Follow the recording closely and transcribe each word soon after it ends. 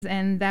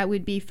and that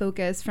would be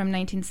focused from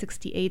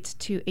 1968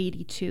 to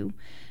 82.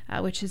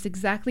 Which is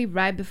exactly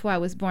right before I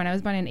was born. I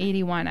was born in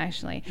 81,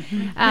 actually.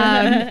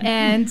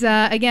 And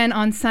again,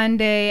 on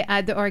Sunday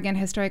at the Oregon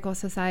Historical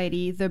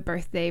Society, the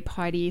birthday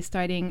party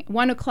starting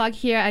 1 o'clock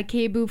here at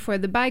KBOO for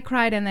the bike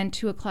ride, and then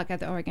 2 o'clock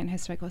at the Oregon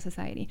Historical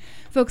Society.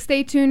 Folks,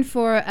 stay tuned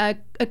for a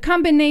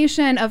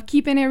combination of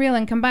Keeping It Real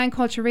and Combined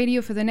Culture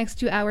Radio for the next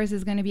 2 hours.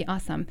 Is going to be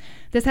awesome.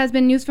 This has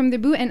been News from the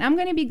Booth, and I'm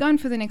going to be gone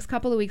for the next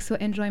couple of weeks, so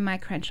enjoy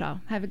Mike Crenshaw.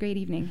 Have a great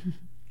evening.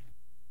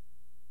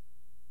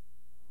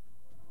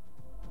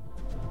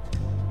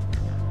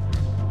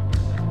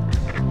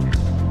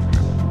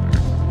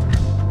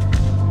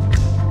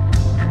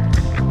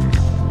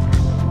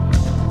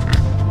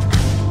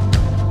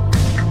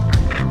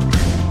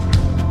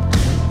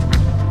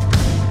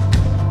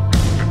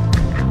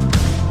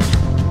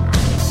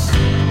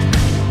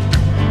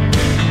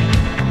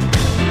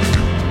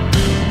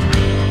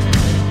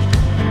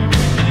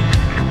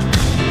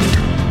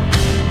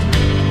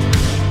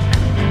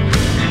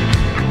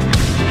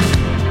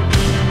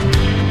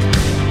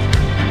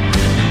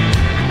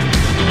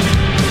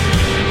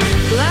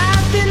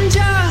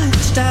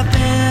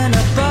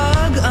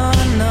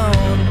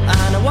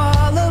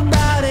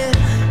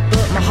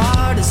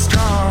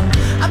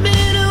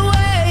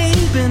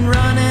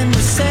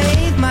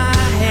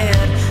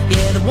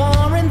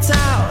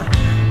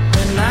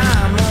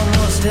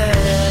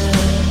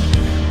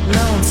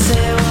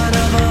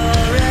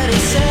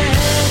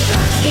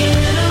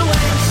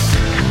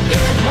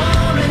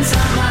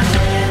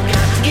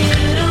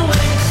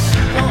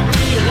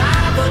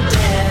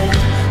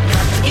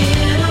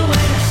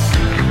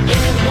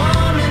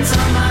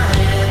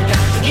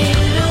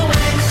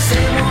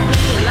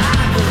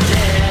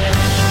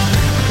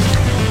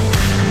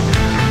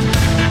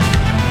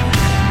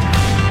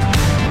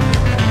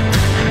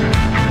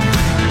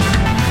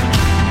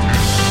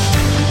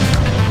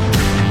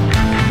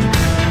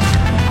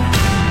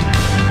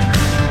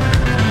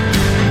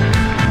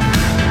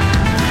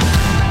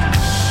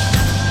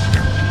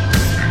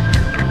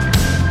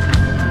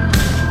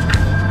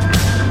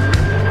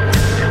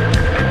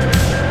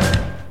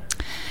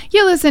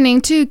 Listening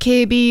to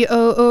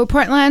KBOO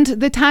Portland.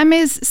 The time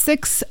is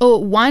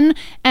 6:01,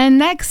 and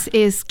next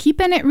is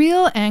Keeping It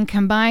Real and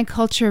Combined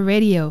Culture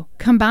Radio.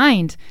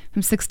 Combined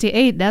from 6 to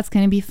 8. That's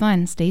going to be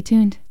fun. Stay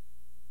tuned.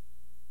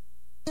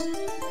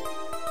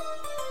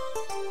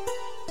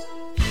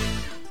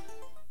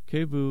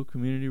 KBOO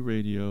Community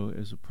Radio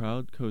is a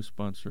proud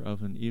co-sponsor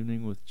of An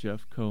Evening with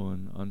Jeff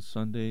Cohen on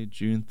Sunday,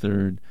 June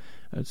 3rd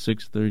at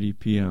 6:30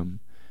 p.m.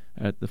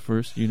 at the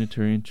First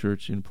Unitarian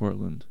Church in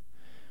Portland.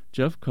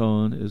 Jeff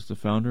Cohen is the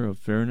founder of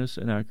Fairness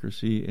and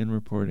Accuracy in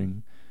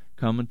Reporting,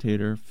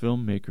 commentator,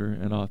 filmmaker,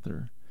 and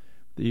author.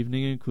 The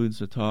evening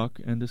includes a talk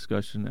and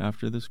discussion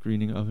after the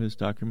screening of his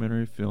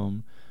documentary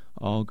film,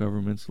 All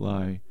Governments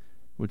Lie,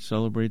 which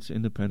celebrates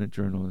independent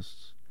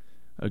journalists.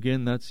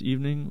 Again, that's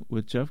Evening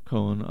with Jeff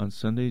Cohen on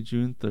Sunday,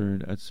 June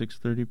 3rd at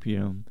 6:30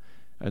 p.m.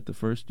 at the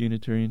First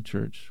Unitarian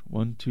Church,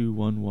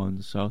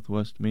 1211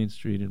 Southwest Main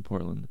Street in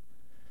Portland.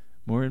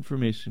 More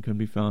information can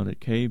be found at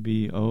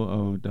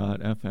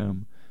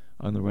kboo.fm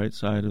on the right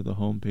side of the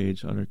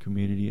homepage under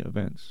Community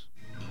Events.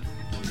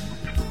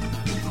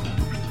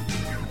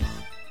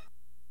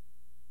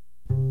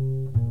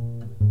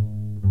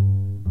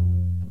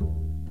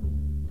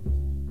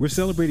 We're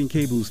celebrating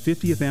KBOO's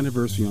 50th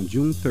anniversary on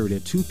June 3rd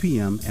at 2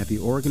 p.m. at the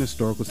Oregon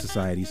Historical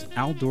Society's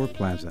Outdoor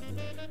Plaza.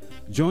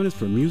 Join us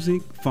for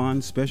music,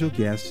 fun, special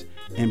guests,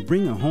 and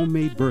bring a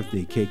homemade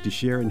birthday cake to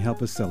share and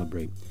help us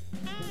celebrate.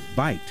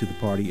 Bike to the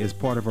party as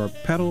part of our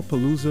Pedal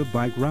Palooza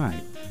bike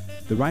ride.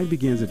 The ride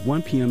begins at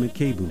 1 p.m. at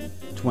KBOO,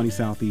 20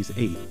 Southeast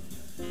 8th.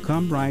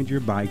 Come ride your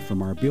bike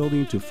from our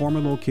building to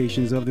former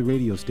locations of the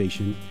radio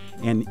station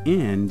and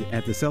end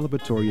at the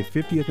celebratory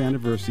 50th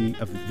anniversary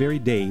of the very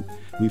day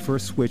we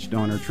first switched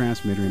on our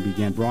transmitter and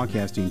began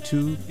broadcasting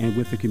to and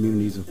with the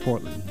communities of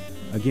Portland.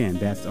 Again,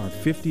 that's our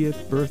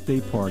 50th birthday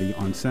party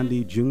on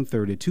Sunday, June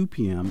 3rd at 2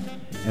 p.m.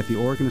 at the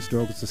Oregon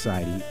Historical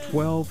Society,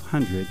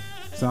 1200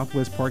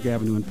 Southwest Park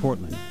Avenue in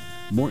Portland.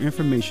 More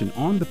information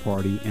on the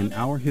party and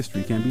our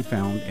history can be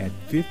found at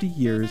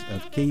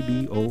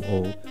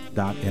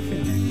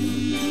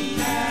 50yearsofkboo.fm.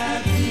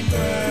 Happy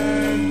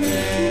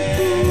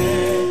birthday,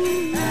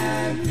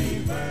 happy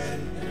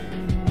birthday.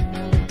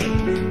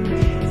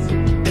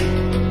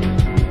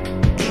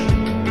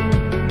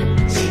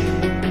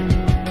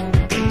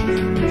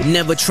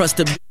 Never trust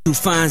a bitch who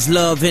finds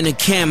love in a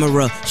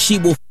camera. She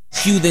will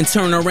f you, then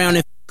turn around and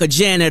f a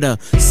janitor.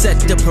 Set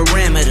the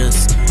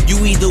parameters.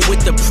 You either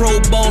with the pro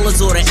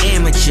ballers or the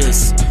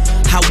amateurs.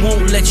 I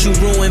won't let you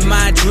ruin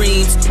my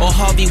dreams or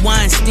Harvey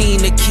Weinstein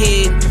the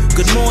kid.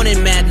 Good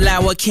morning, Matt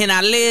Lauer, can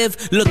I live?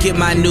 Look at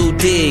my new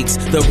digs.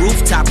 The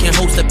rooftop can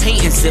host a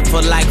painting sip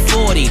for like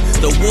 40.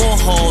 The war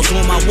halls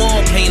on my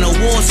wall paint a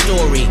war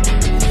story.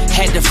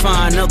 Had to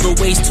find other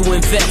ways to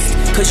invest,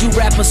 cause you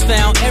rappers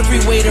found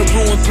every way to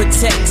ruin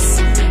protects.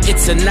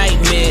 It's a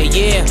nightmare,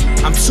 yeah.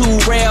 I'm too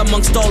rare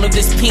amongst all of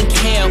this pink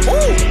hair.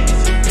 Ooh.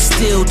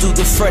 Still do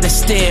the Fred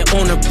Astaire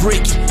on a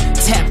brick.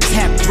 Tap,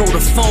 tap, throw the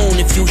phone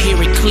if you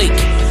hear it click.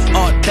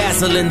 Art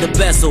Basel in the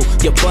bezel.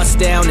 Your bust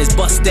down is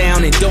bust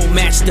down and don't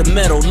match the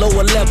metal.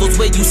 Lower levels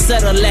where you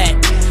settle at.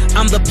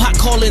 I'm the pot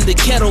calling the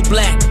kettle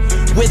black.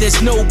 Where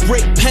there's no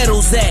brake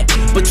pedals at.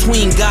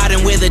 Between God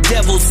and where the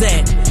devil's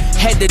at.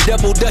 Had to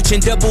double dutch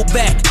and double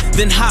back.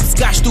 Then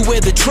hopscotch through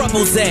where the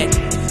trouble's at.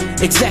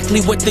 Exactly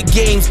what the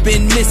game's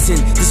been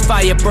missing. This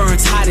fire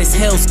burns hot as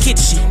Hell's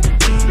Kitchen.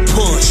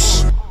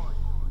 Push.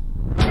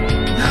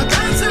 Now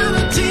that's how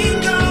the team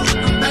goes.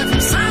 Back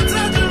from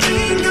Santo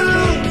Domingo.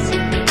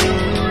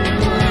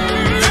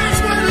 That's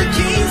where the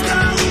keys go.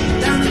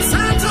 Down in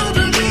Santo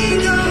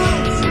Domingo.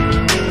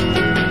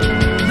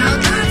 Now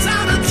that's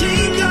how the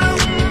team goes.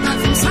 Back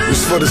from Santo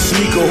It's for the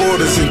sneaker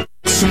hoarders and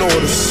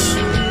snorters.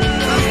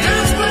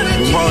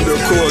 From Honda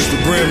Accords, the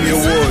Grammy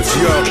Awards,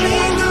 yo.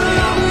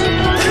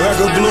 I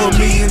could blow $1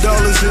 million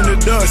in the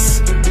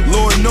dust.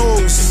 Lord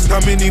knows how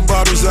many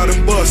bottles I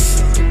done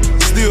bust.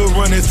 Still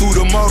running through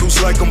the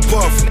models like I'm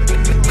Puff.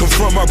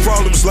 Confront my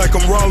problems like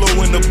I'm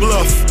Rollo in the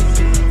Bluff.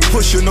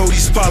 Pushing all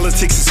these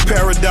politics is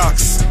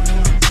paradox.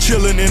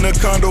 Chilling in a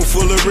condo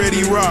full of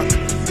ready rock.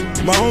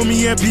 My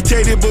homie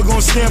amputated but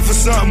gon' stand for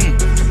something.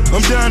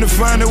 I'm down to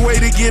find a way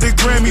to get a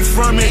Grammy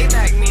from it.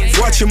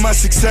 Watching my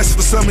success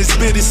for some is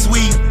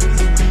bittersweet.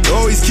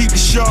 Always keep the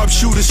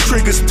sharpshooters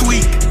triggers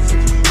tweak.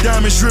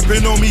 Diamonds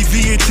dripping on me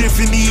via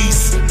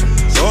Tiffany's.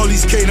 All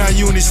these K9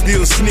 units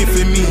still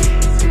sniffing me.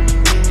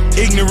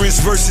 Ignorance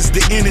versus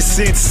the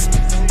innocence.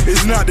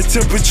 It's not the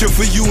temperature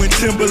for you in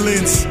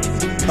Timberlands.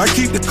 I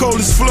keep the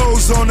coldest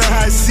flows on the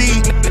high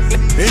seat.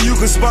 And you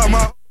can spot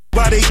my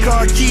by they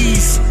car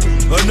keys.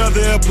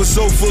 Another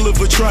episode full of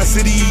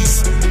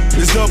atrocities.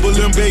 It's double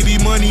M baby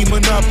money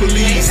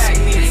monopolies.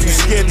 You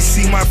scared to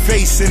see my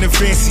face in a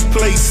fancy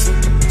place.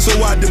 So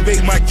I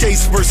debate my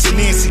case versus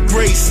Nancy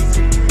Grace.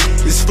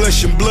 It's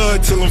flesh and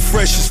blood till I'm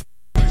fresh as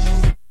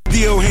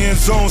deal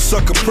hands on,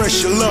 sucker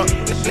pressure luck.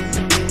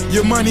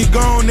 Your money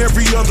gone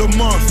every other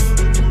month.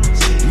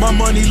 My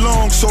money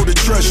long, so the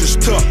treasure's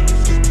tough. Now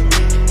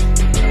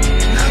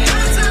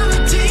that's how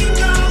the team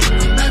goes.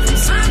 Back from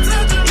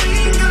Santo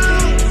Domingo.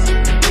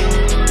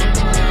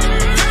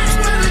 That's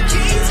where the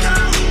keys go.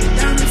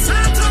 Down in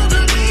Santo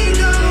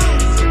Domingo.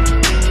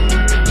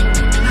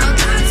 Now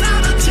that's how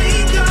the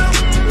team goes.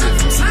 Back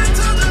from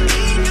Santo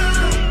Domingo.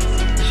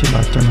 She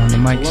about to turn on the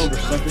mics.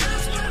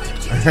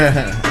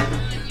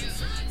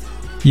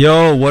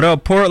 Yo, what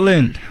up,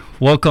 Portland?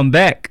 Welcome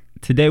back.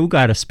 Today we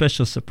got a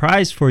special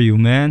surprise for you,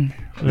 man.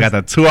 We got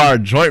the 2-hour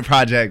joint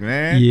project,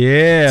 man.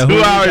 Yeah.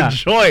 2-hour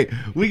joint.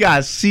 We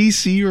got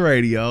CC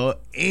Radio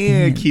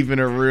and Keeping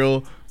It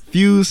Real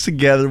fused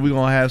together. We're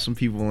going to have some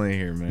people in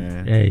here,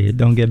 man. Hey, it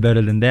don't get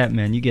better than that,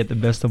 man. You get the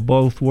best of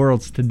both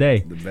worlds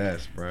today. The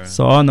best, bro.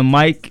 So on the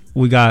mic,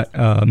 we got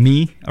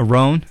me,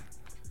 Aaron.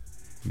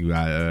 You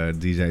got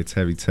DJ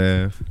Tevy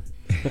Tev.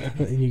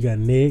 And you got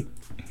Nick.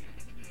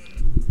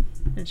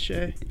 And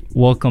Shay.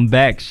 Welcome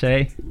back,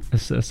 Shay.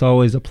 It's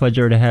always a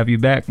pleasure to have you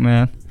back,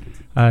 man.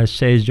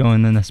 Shay's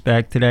joining us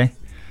back today.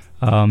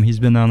 He's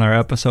been on our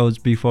episodes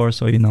before,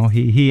 so you know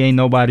he ain't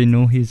nobody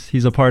new.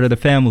 He's a part of the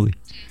family.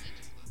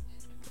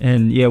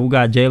 And yeah, we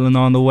got Jalen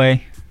on the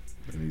way.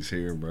 And he's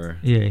here, bro.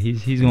 Yeah,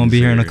 he's gonna be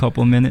here in a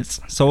couple of minutes.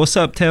 So what's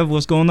up, Tev?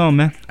 What's going on,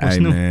 man? What's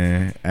new?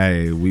 Man.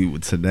 Hey,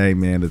 today,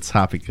 man. The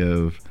topic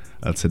of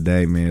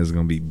today, man, is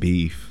gonna be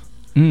beef.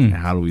 And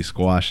how do we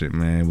squash it,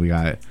 man? We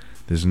got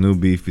this new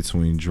beef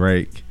between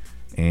Drake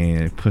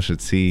and Pusha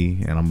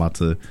T, and I'm about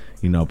to,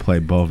 play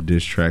both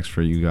diss tracks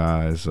for you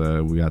guys.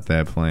 We got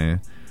that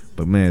planned.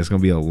 But man, it's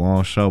gonna be a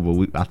long show.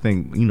 But I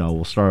think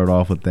we'll start it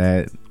off with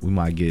that. We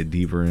might get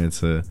deeper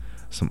into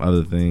some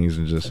other things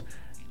and just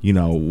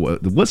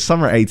what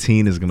Summer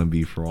 18 is gonna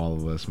be for all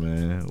of us,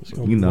 man.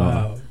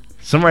 Wow.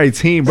 Summer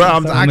 18, bro.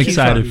 I'm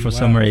excited for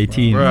Summer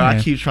 18, bro. man. I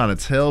keep trying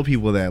to tell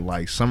people that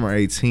like Summer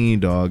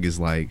 18, dog, is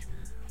like,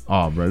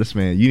 oh, bro, this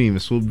man, you didn't even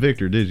swoop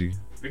Victor, did you?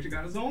 Victor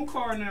got his own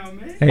car now,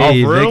 man.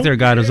 Hey, for real? Victor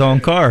got his own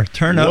car.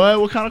 Turn up.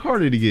 What kind of car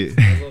did he get?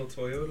 A little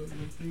Toyota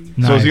thing.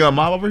 Nice. So is he got a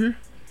mob over here?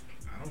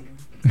 I don't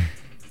know.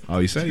 Oh,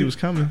 you said he was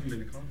coming. I've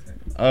been in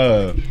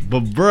contact.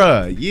 But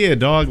bruh, yeah,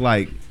 dog,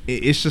 like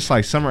it's just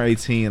like Summer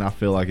 18. I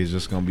feel like it's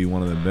just gonna be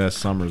one of the best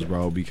summers,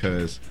 bro,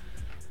 because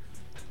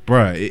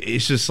bruh,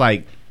 it's just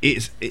like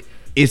it's.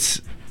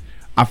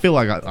 I feel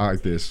like I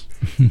like this.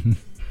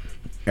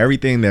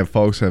 Everything that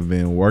folks have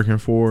been working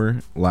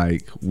for,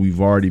 like we've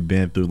already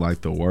been through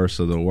like the worst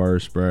of the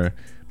worst, bruh.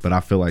 But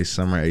I feel like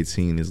Summer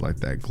 18 is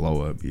like that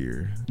glow up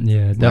year.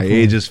 Yeah, definitely. Like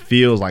it just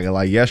feels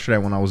like yesterday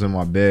when I was in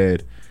my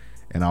bed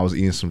and I was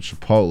eating some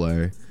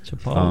Chipotle.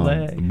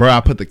 Bro,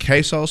 I put the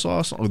queso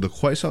sauce or the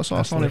queso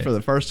sauce on it for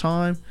the first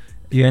time.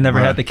 You ain't never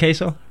had the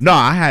queso? No,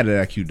 I had it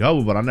at Q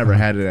Double, but I never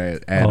had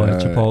it at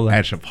Chipotle.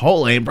 At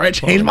Chipotle, and bro, it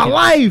changed my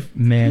life.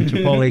 Man,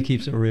 Chipotle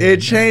keeps it real.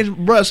 It changed,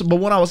 bro. But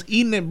when I was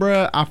eating it,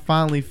 bro, I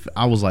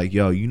was like,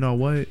 yo, you know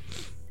what?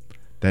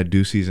 That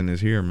due season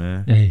is here,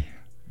 man. Hey.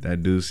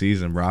 That due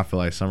season, bro. I feel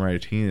like Summer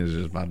 18 is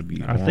just about to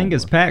be. I think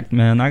it's packed,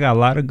 man. I got a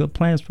lot of good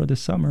plans for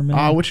this summer,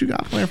 man. What you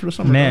got planned for the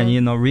summer? Man,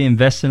 dog?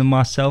 reinvesting in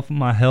myself and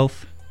my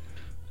health.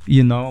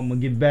 you know, I'm gonna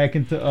get back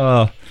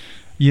into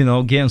you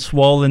know, getting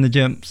swole in the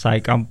gym. It's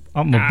like I'm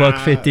a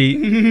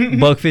 $150,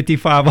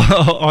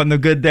 $155 on a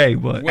good day,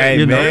 but Hey,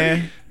 you know,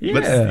 man.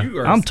 yeah, you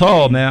are I'm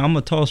tall, man. I'm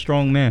a tall,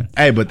 strong man.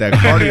 Hey, but that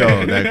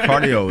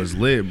cardio is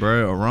lit,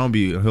 bro.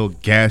 Arombi, he'll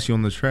gas you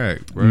on the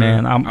track, bro.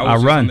 Man, I I was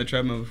just run. on the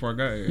treadmill before I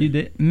got here. You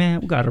did,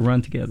 man. We gotta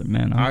run together,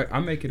 man. I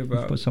make it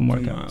about put some 2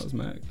 workouts. miles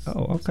max. Oh,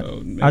 okay.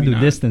 So I do maybe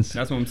distance.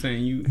 That's what I'm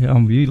saying. You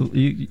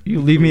You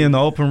leave me in the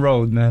open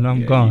road, man.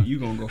 I'm yeah, gone. You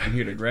gonna go from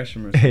here to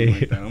Gresham or something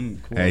like that. I'm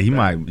cool. Hey, with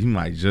he that.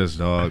 might just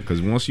dog,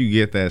 because once you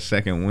get that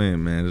second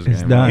win, man,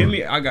 It's game done. Hit over.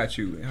 me. I got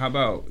you. How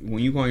about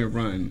when you go on your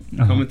run,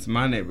 Uh-huh. come into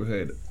my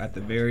neighborhood at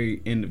the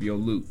very end of your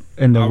loop.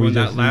 And then I'll we run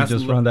just- that last we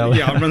just le- run that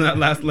Yeah, I'll last- run that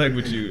last leg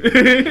with you.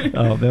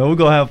 Oh man, we're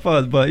gonna have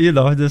fun. But you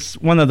know, this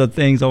one of the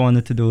things I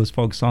wanted to do is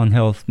focus on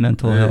health,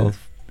 mental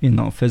health, you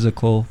know,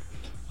 physical,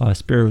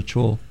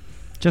 spiritual,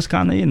 just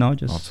kind of, you know, All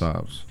just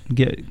tops.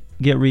 get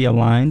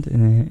realigned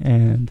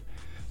and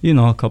you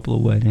know, a couple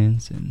of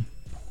weddings and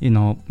you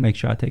know, make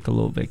sure I take a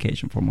little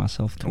vacation for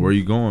myself too. Where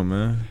you going,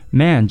 man?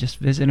 Man, just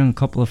visiting a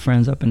couple of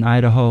friends up in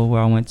Idaho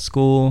where I went to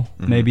school.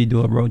 Mhm. Maybe do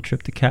a road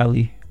trip to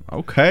Cali.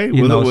 Okay,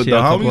 You with, know, with see the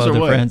a couple homies or other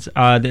what? friends.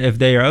 If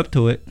they are up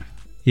to it.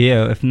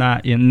 Yeah, if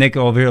not, you know, Nick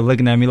over here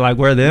looking at me like,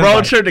 where they?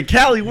 Road trip to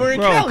Cali. We're in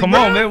Bro, Cali, come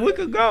bro. on, man. We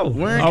could go.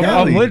 We're in I'm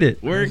Cali. with it.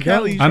 We're in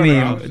Cali. I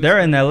mean, they're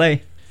in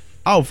L.A.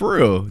 Oh, for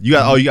real? You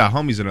got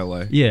homies in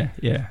LA. Yeah.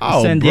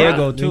 Oh, San bruh.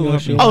 Diego, too.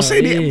 You know, Oh,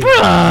 San Diego, Yeah.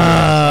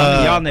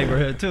 bruh. Y'all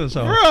neighborhood, too,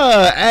 so.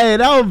 Bruh, hey,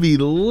 that would be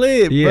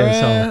lit, Yeah,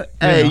 bruh. so,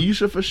 Hey, you know. you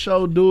should for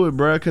sure do it,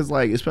 bruh. Cause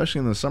like, especially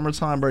in the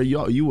summertime, bruh,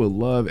 you would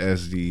love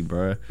SD,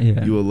 bruh.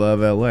 Yeah. You would love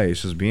LA.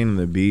 It's just being on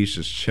the beach,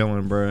 just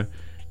chilling, bruh.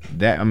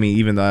 That, I mean,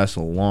 even though that's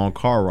a long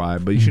car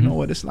ride, but you know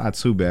what? It's not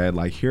too bad.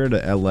 Like here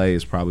to LA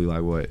is probably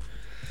like what?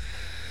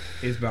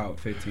 It's about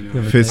 15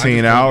 Yeah, hours. 15 I just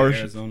flew to hours?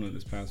 Arizona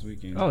this past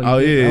weekend. Oh,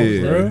 you yeah, did? I was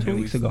yeah, there yeah. 2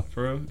 weeks ago.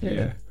 For real?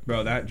 Yeah.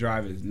 Bro, that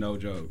drive is no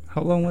joke.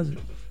 How long was it?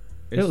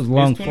 It's, was a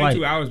long it's 22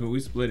 flight. hours, but we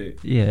split it.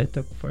 Yeah, it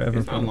took forever.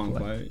 It's for not a the long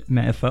flight.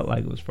 Man, it felt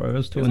like it was forever. It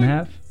was two It's and a like-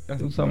 half. That's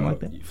Something bro, like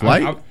that.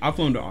 Flight? I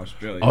flew to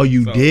Australia. Oh,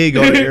 you so- did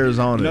go to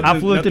Arizona. I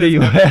flew to the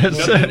US. I went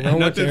to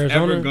Nothing's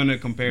Arizona. ever gonna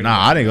compare. to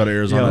Nah, I didn't go to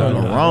Arizona.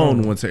 Yeah,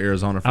 Aaron went to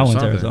Arizona for I went to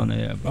something. Arizona,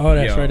 yeah. Bro. Oh,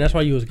 that's Yo. right. That's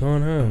why you was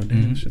gone, huh?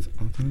 Damn, shit's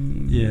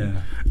awesome.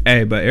 Yeah.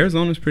 Hey, but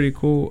Arizona's pretty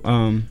cool.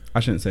 I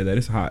shouldn't say that.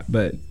 It's hot,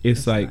 but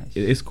it's like nice.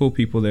 it's cool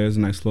people there. It's a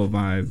nice little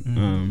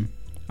vibe.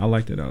 I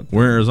liked it out there.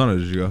 Where in Arizona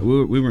did you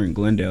go? We were in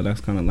Glendale.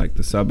 That's kind of like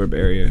the suburb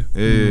area.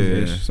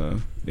 Yeah. So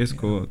it's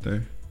cool out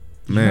there.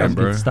 Man,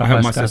 bro. I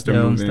helped my sister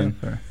move in.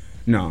 Stuff, or?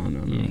 No.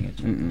 You ain't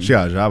get Mm-mm. She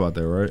got a job out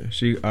there, right?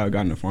 She got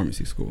into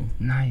pharmacy school.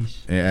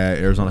 Nice. At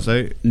Arizona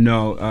State?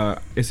 No,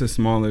 it's a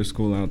smaller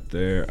school out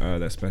there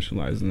that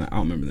specializes in that. I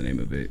don't remember the name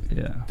of it.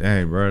 Yeah.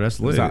 Dang, bro,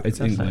 that's lit. It's in That's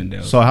nice.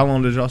 Glendale. So how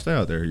long did y'all stay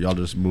out there? Y'all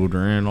just moved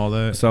her in and all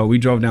that? So we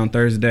drove down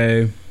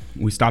Thursday.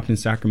 We stopped in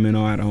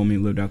Sacramento. I had a homie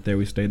who lived out there.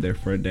 We stayed there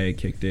for a day,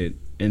 kicked it,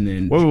 and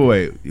then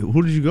Wait.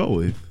 Who did you go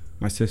with?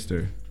 my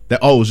sister. It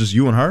was just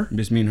you and her?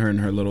 Just me and her in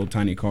her little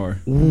tiny car.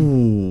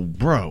 Ooh,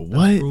 bro,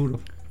 what?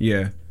 Brutal.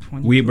 Yeah.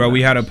 22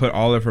 We had to hours. put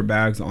all of her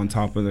bags on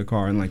top of the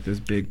car in like this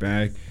big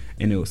bag,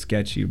 and it was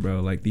sketchy, bro.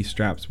 Like these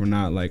straps were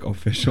not like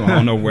official. I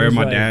don't know where It's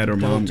my like, dad or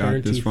don't mom got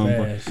turn this too from,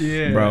 fast.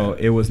 Yeah. bro.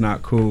 It was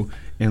not cool.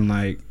 And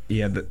like,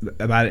 yeah,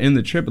 by the end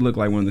of the trip, it looked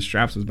like one of the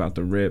straps was about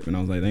to rip, and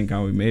I was like, thank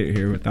God we made it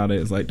here without it.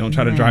 It's like, don't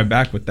try to drive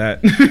back with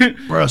that.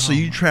 Bro, so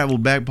you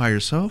traveled back by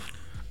yourself?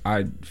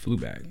 I flew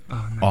back.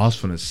 Oh, I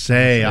was finna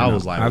say, I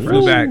was like, I flew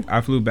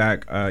woo.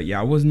 back.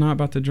 Yeah, I was not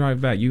about to drive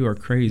back. You are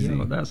crazy.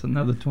 Yo, that's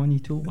another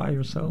 22 by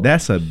yourself.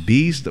 That's a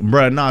beast,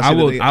 bro. Nah, I see,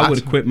 would the I thing-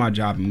 would quit my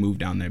job and move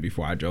down there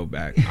before I drove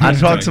back. I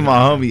talked to my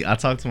homie.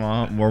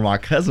 My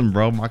cousin,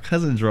 bro. My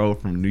cousin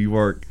drove from New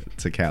York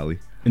to Cali.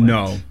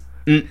 No.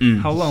 Mm-mm.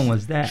 How long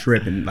was that?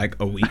 Tripping like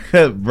a week.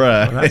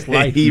 Bruh, Oh, that's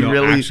life. he No,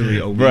 really, actually,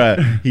 a week.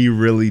 bruh, he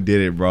really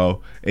did it,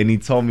 bro. And he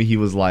told me, he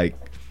was like,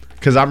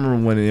 because I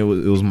remember when it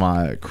was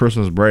my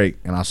Christmas break,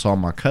 and I saw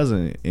my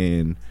cousin,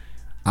 and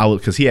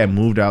because he had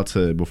moved out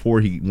to, before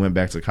he went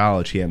back to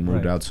college, he had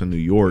moved Right. out to New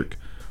York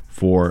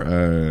for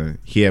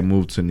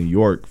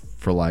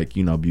like,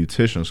 you know,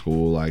 beautician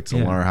school, like to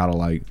Yeah. learn how to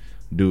like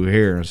do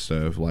hair and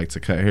stuff, like to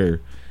cut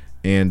hair.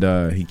 And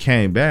he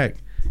came back,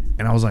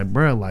 and I was like,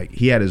 bruh, like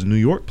he had his New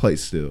York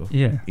place still.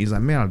 Yeah. He's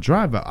like, man, I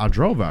drove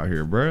out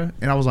here, bruh.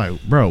 And I was like,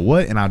 bro,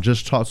 what? And I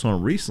just talked to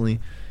him recently.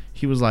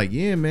 He was like,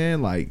 yeah,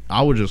 man, like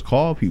I would just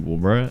call people,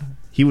 bruh.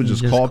 He would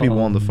just call people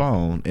on the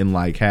phone and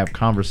like have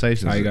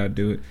conversations. How you gotta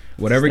do it.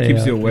 Whatever Stay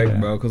keeps you up, awake, yeah.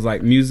 bro. Cause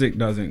like music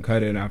doesn't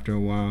cut it after a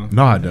while.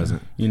 No, it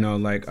doesn't. You know,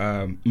 like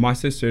my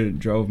sister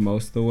drove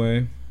most of the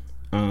way.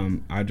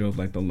 I drove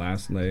like the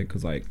last leg,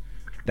 cause like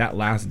that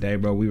last day,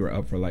 bro, we were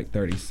up for like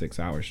 36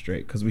 hours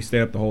straight, cause we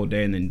stayed up the whole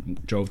day and then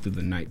drove through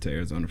the night to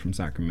Arizona from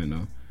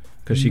Sacramento,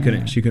 cause she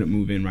couldn't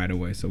move in right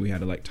away, so we had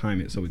to like time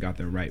it so we got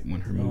there right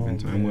when her move-in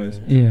time was.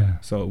 Yeah.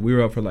 So we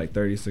were up for like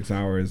 36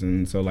 hours,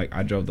 and so like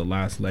I drove the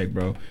last leg,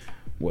 bro.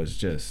 Was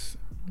just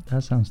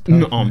That sounds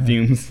tough. On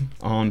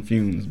man.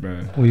 fumes,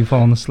 bro. Were you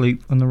falling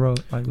asleep on the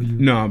road? Like, were you?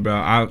 No, bro.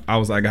 I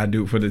was like, I gotta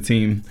do it for the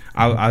team.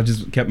 I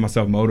just kept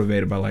myself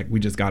motivated by like, we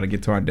just gotta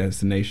get to our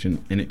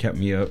destination, and it kept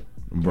me up.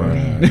 Bro,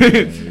 yeah.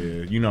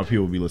 You know,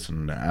 people be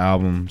listening to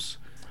albums.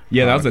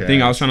 Yeah, that was the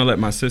thing. I was podcasts. trying to let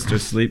my sister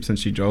sleep since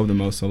she drove the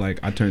most, so like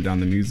I turned down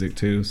the music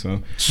too.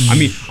 So I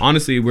mean,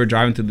 honestly, we're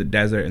driving through the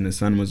desert and the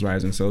sun was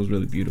rising, so it was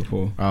really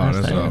beautiful. Oh,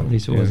 that's tight. dope. At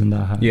least it wasn't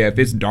that hot. Yeah, if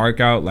it's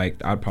dark out,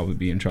 like I'd probably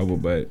be in trouble,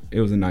 but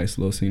it was a nice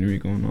little scenery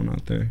going on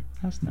out there.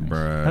 That's nice.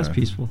 Bruh. That's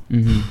peaceful.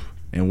 Mm-hmm.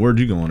 And where'd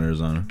you go in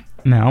Arizona?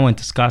 Man, I went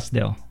to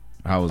Scottsdale.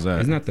 How was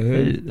that? Isn't that the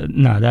hood?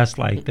 No, that's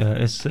like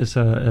it's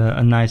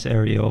a nice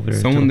area over there.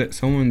 Someone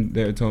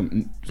there told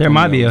me. There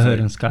might be a was hood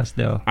in like-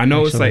 Scottsdale. I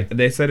know it's actually. like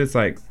they said it's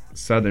like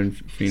southern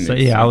Phoenix. So,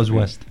 yeah, I was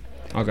west.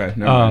 Okay.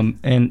 Never mind.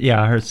 And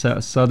yeah, I heard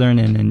southern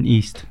and then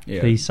east,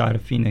 Yeah. the east side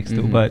of Phoenix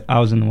too. Mhm. But I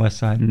was in the west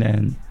side, and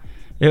then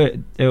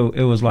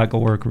it was like a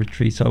work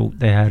retreat. So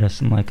they had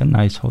us in like a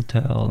nice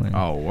hotel. And,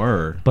 Oh,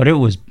 word. But it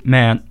was,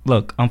 man.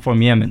 Look, I'm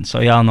from Yemen, so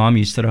y'all know I'm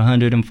used to the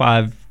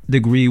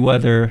 105-degree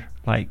weather,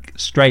 like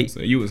straight.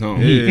 So you was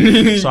home.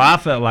 Heat. So I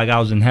felt like I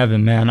was in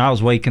heaven, man. I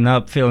was waking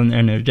up feeling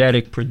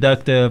energetic,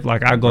 productive.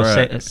 Like I go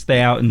Bruh.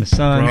 stay out in the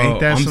sun. Bro, Ain't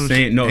that I'm some-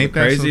 saying no. The ain't that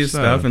some craziest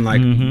stuff? stuff, and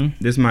like Mhm.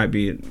 this might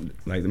be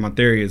like my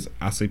theory is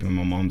I sleep in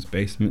my mom's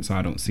basement, so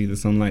I don't see the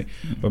sunlight.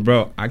 But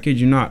bro, I kid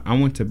you not, I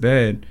went to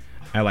bed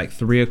at like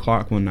 3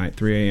 o'clock one night,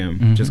 3 a.m.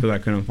 Mhm. just because I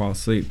couldn't fall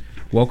asleep.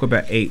 Woke up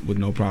at 8 with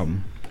no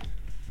problem.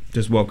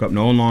 Just woke up,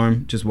 no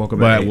alarm. Just woke up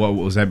at But 8. what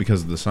was that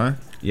because of the sun?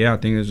 Yeah, I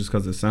think it's just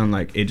because the sun,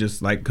 like it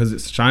just like because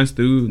it shines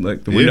through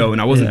like the window, Yeah.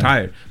 and I wasn't Yeah.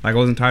 tired. Like I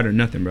wasn't tired or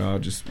nothing, bro. I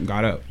just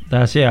got up.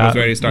 That's I was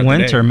ready to start the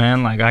winter, day.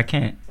 man. Like I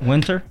can't.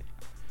 Winter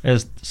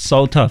is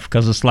so tough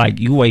because it's like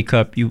you wake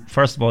up. You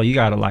first of all you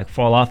gotta like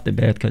fall off the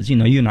bed because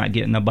you're not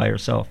getting up by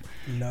yourself,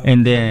 No.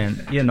 and then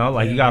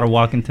like you gotta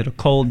walk into the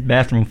cold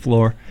bathroom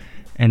floor,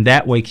 and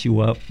that wakes you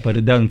up, but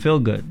it doesn't feel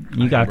good.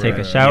 You gotta take a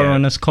Bruh. shower Yeah.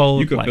 when it's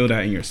cold. You could like, feel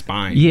that in your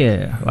spine.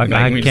 Yeah, like Like,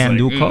 I when you're can't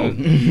just do like,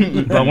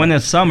 cold. But when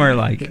it's summer,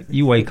 like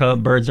you wake up,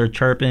 birds are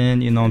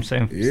chirping. You know what I'm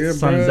saying? Yeah,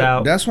 Sun's bruh.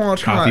 out. That's what I'm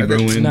Coffee trying to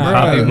brewing. Nah.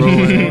 coffee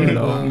Bruh.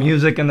 brewing,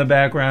 music in the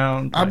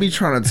background. I be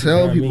trying to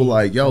tell I people mean,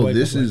 like, yo, wake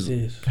this up like is,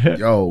 this.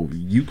 yo,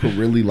 you could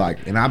really like,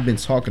 and I've been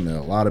talking to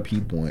a lot of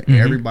people, and Mhm.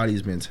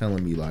 everybody's been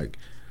telling me like,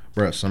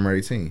 bruh, summer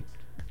 18,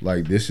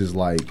 like this is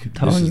like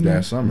telling this is you, man.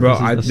 that summer, Bro,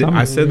 This is the summer.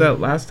 I said that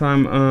last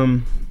time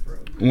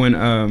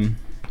when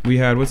we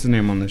had what's his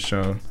name on the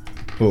show,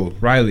 Who?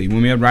 Riley.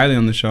 When we had Riley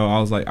on the show, I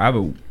was like, I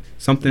have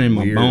something in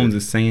my Weird. bones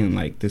is saying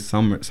like this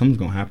summer something's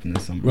gonna happen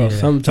this summer. Bro, Yeah.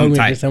 something told me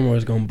tight. this summer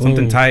was gonna boom.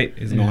 Something tight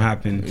is gonna Yeah.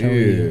 happen. telling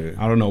you.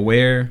 Yeah, I don't know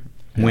where,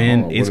 I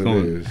when don't know it's what it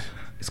going. is.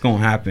 It's gonna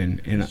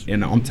happen, and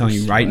I'm telling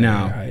you right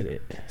now. Hide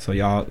it. So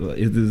y'all,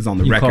 this is on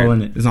the You record.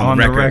 calling it It's on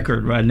the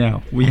record. right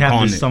now. We I'm have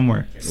calling this it.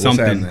 somewhere.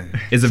 Something. happening?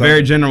 It's a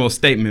very general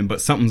statement, but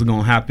something's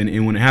gonna happen,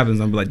 and when it happens,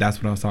 I'm be like,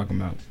 that's what I was talking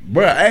about.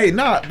 Bruh, hey,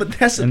 nah, but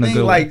that's the In a thing,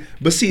 good like, way.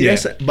 but see, Yeah.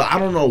 but I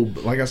don't know,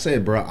 like I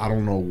said, bro, I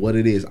don't know what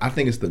it is. I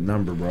think it's the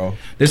number, bro.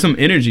 There's some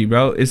energy,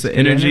 bro. It's the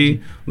energy,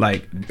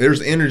 like,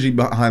 There's energy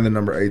behind the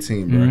number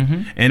 18, bro.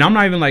 Mhm. and I'm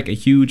not even like a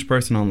huge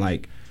person on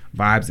like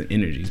vibes and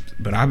energies,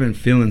 but I've been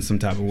feeling some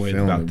type of way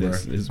Feeling about it, bro.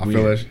 this. It's I weird.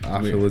 feel it. It's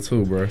I weird. feel it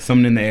too, bro.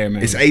 Something in the air,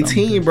 man. It's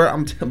 18,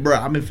 bro. Bro,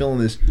 I've been feeling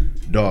this,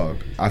 dog.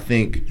 I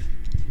think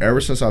ever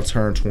since I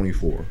turned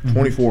 24,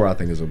 24, I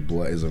think is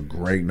a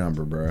great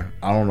number, bro.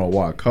 I don't know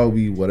why,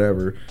 Kobe,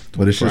 whatever,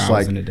 but it's 24 just hours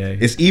like in a day.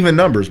 it's even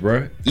numbers,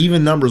 bro.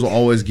 Even numbers will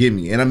always get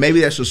me, and maybe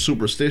that's just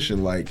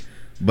superstition, like.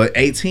 But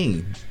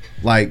 18,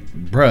 like,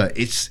 bruh,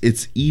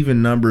 it's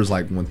even numbers.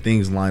 Like when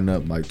things line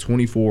up, like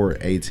 24,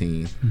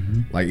 18,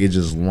 like it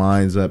just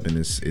lines up, and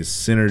it's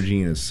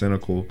synergy and it's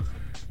cynical.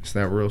 It's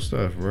that real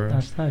stuff, bro.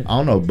 That's tight. I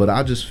don't know, but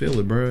I just feel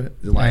it, bro.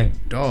 Like, Hey.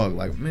 dog,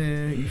 like,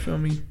 man, you feel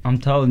me? I'm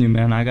telling you,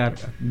 man, I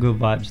got good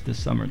vibes this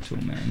summer too,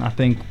 man. I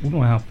think we're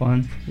gonna have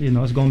fun.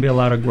 It's gonna be a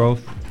lot of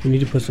growth. We need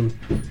to put some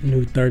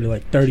new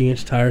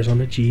 30-inch tires on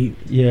the Jeep.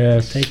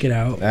 Yes. Take it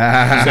out.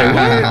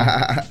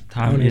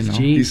 Time, on his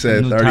Jeep. He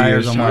said new 30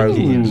 tires inch on my tires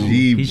on the Jeep.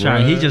 Jeep, He's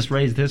trying. He bruh. just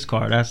raised his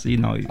car. That's Oh,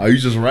 you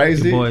just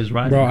raised your it? boy's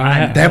riding. Bro,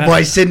 That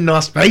boy sitting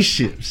on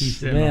spaceships. He's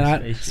sitting Man, on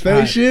I- spaceship.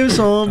 Spaceships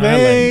on I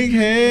like- big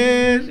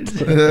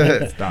heads.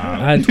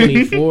 I had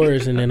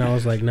 24s, and then I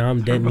was like, nah,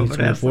 I'm dead. These remember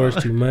that 24s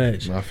song. too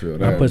much. I feel I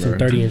that, put some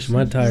bro. 30-inch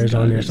mud tires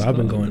on there, so I've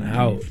been going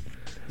out.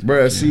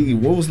 Bruh, see,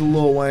 what was the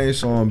Lil Wayne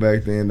song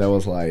back then that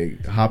was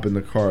like, hop in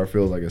the car, it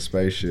feels like a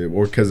spaceship?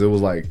 Or because it was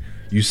like,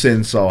 you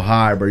sitting so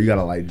high, bro, you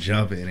gotta like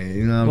jump in it.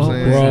 You know what I'm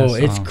saying? Bro,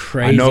 that it's song?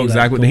 crazy. I know like,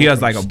 exactly. going He has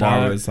from like a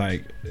bar where stock-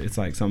 it's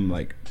like something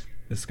like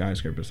a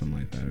skyscraper or something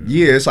like that.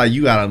 Yeah, it's like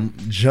you gotta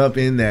jump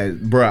in that,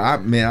 bruh.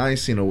 I ain't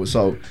seen no.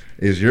 So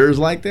is yours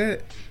like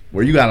that?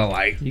 Where you gotta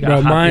like, You Bro,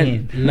 gotta hop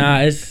mine, in. nah,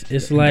 it's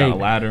Got a like,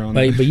 ladder on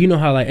but it. you know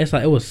how like it's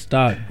like it was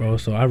stock, bro.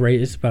 So I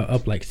raised it's about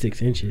up like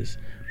 6 inches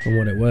from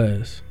what it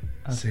was.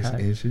 That's 6 tight.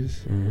 inches.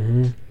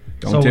 Mm-hmm.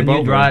 Don't So tip when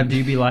you over. drive, do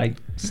you be like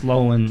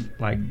slowing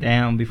like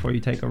down before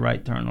you take a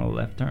right turn or a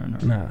left turn?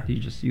 Or Nah.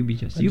 you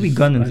be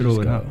gunning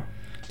through it, huh?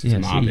 just Yeah,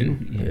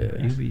 mobbing.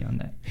 you be on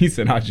that. He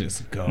said, "I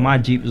just go." My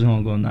Jeep is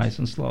gonna go nice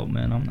and slow,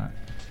 man. I'm not.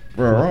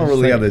 Bro, I don't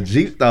really have the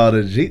Jeep though.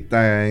 The Jeep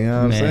thing, you know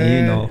what I'm Man,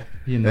 saying?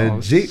 you know,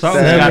 the Jeep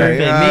something's thing, gotta you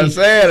fit know what I'm me.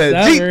 saying?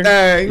 The Jeep Summer.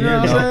 thing, you know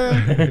what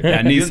I'm saying?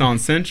 That Nissan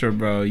Sentra,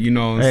 bro. You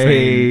know what I'm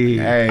Hey. saying?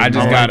 Hey, I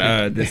just I got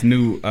like this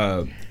new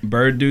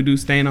bird doo-doo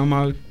stain on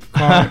my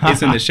car.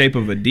 It's in the shape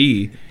of a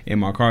D, and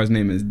my car's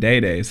name is Day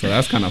Day, so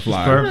that's kind of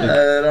fly.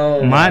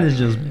 Perfect. Mine is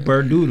just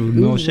bird doodle,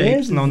 no Ooh,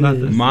 shapes, no where's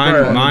nothing. this?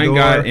 Mine Door.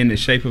 got in the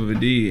shape of a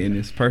D, and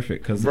it's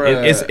perfect because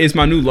Bruh. it's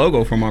my new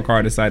logo for my car.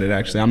 I decided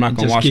actually I'm not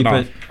gonna Just wash keep it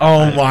off. it.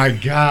 Oh my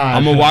god!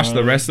 I'm gonna wash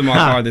the rest of my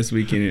car this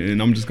weekend,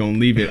 and I'm just gonna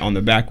leave it on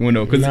the back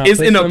window because Nah, it's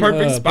put in a some,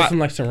 perfect Put spot. some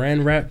like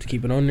saran wrap to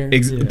keep it on there.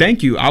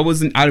 Thank you. I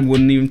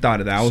wouldn't even thought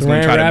of that. I was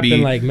gonna Saran try to wrap be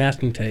and like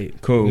masking tape.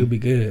 cool. It'll be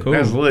good. Cool.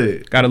 That's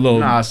lit. Got a little,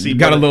 Nah, see,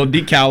 got a brother.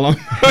 little decal on.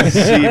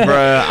 See,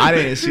 bro, I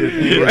didn't see the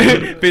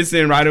thing. Fits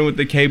in right in with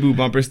the K-Boo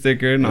bumper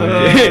sticker. No,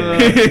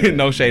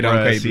 no shade on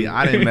Bruh, K-Boo. see,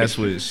 I didn't mess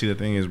with it. See, the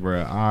thing is,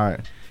 bro,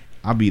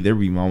 there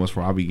be moments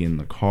where I'll be getting in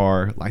the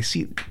car. Like,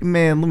 see,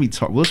 man,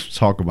 let's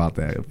talk about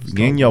that.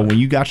 Again, when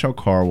you got your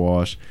car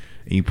washed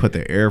and you put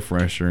the air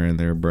freshener in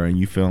there, bro, and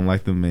you feeling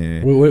like the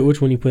man.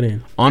 Which one you put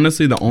in?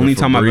 Honestly, the only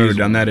time I've ever Febreze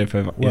done one.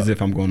 that is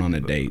if I'm going on a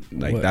date.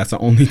 Like What? that's the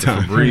only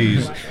time.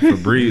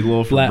 Febreze,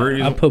 little Black.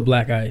 Febreze. I put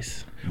black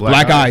ice.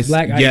 Black ice.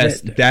 Black ice, Yes,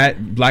 that-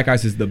 that black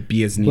ice is the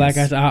business. Black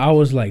ice. I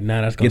was like,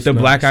 nah, that's gonna Get the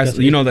smell black ice.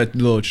 disgusting. You know that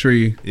little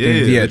tree. Yeah,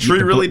 thing? the tree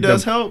the- really the-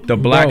 does help. The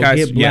black Bro, ice.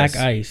 Get black yes.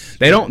 ice.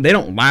 They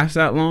don't last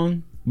that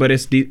long, but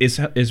it's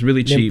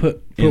really Then cheap.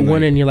 put And,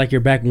 one like, in your like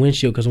your back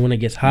windshield because when it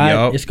gets hot,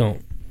 Yup. it's gonna.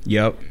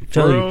 Yep,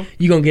 Tell real?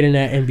 you gonna get in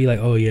that and be like,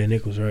 oh yeah,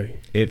 Nick was right.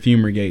 it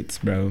fumigates,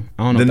 bro.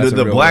 I don't know if The, that's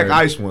the a real black word.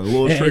 ice one,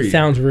 little tree. It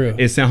sounds real.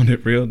 It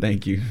sounded real.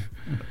 Thank you.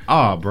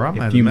 Oh, bro, I'm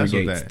It have to mess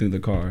with fumigates that. through the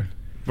car.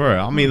 Bro,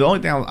 I mean, the only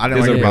thing I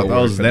didn't There's like a about real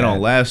word those is for they that.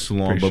 don't last too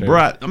long. Pretty But, sure.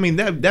 bro, I mean,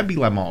 that'd be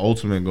like my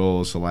ultimate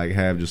goal is to, like,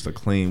 have just a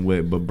clean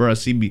whip. But, bro,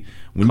 see, when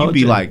you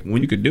be, Culture. like,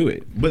 when You could do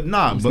it. But,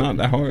 nah, It's but not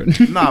that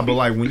hard. nah, but,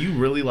 like, when you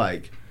really,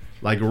 like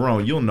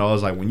Ron, you'll know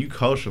it's like when you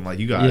coaching, like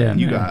you got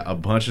a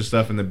bunch of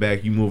stuff in the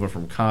back. You moving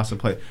from constant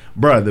play,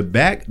 bro. The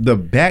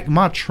back,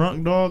 my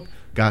trunk, dog,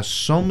 got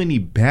so many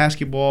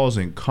basketballs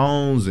and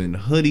cones and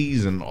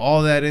hoodies and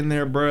all that in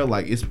there, bro.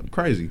 Like it's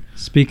crazy.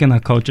 Speaking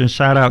of coaching,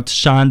 shout out to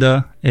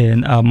Shonda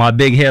and my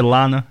big head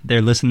Lana.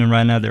 They're listening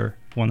right now. They're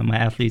one of my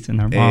athletes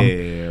and her mom.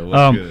 Yeah,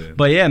 what's good?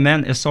 But yeah,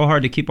 man, it's so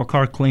hard to keep a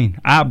car clean.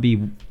 I'll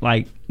be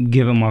like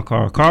giving my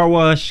car a car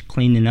wash,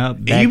 cleaning up,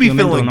 And you be vacuuming,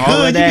 feeling doing all good.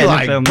 of You that, be and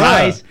like, I feel bruh.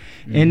 nice.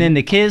 And then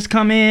the kids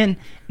come in,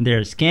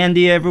 there's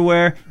candy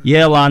everywhere.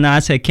 Yeah, Lana, I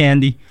said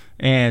candy.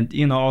 And,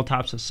 you know, all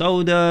types of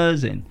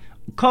sodas. And,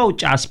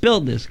 Coach, I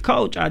spilled this.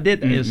 Coach, I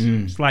did this.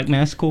 It's like,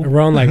 man, it's cool.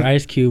 Around like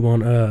Ice Cube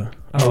on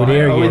over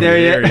there. Over there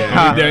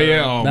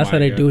yet? Oh That's how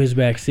they do his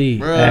back seat.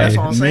 Bro, that's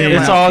what I'm saying. It's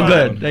like, all bro.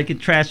 good. They can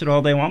trash it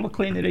all they want. I'm going to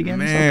clean it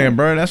again. It's Man, okay.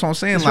 bro, that's what I'm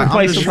saying. It's Like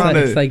I'm just replaceable. trying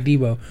It's to. like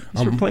Debo.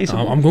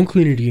 replaceable. I'm gonna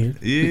clean it again.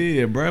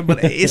 Yeah, bro,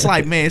 but it's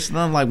like, man, it's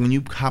not like when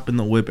you hop in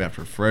the whip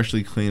after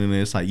freshly cleaning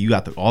it. It's like you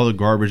got all the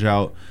garbage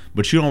out,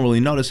 but you don't really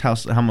notice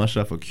how much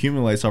stuff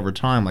accumulates over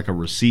time. Like a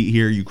receipt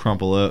here, you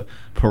crumple up,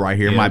 put right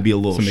here. It might be a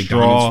little some straw.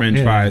 McDonald's French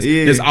fries.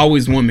 Yeah. There's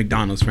always one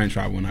McDonald's French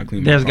fry when I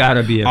clean my There's car.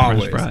 gotta be a French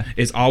Always. fry.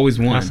 It's always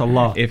one. That's a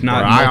law. If Bro,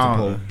 not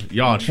multiple.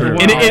 y'all true.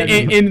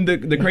 And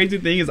the crazy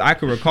thing is, I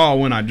could recall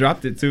when I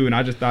dropped it too, and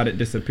I just thought it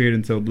disappeared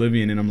into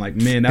oblivion. And I'm like,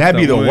 man, that's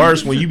That'd be the one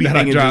worst when you be that I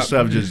thinking dropped. just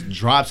stuff just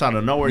drops out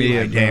of nowhere. You're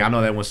Yeah, like, dang, bro. I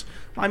know that was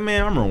like,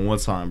 man. I remember one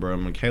time, bro.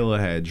 Michaela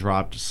had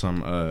dropped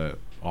some a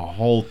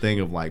whole thing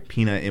of like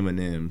peanut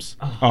M&Ms.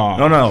 Oh.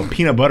 No,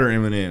 peanut butter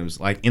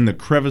M&Ms, like in the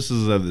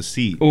crevices of the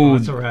seat. Ooh,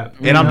 That's a wrap.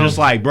 And I'm just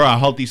like, bro, I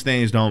hope these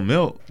things don't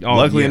melt. Oh,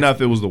 Luckily yeah. enough,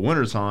 it was the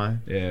winter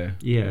time. yeah.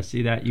 Yeah,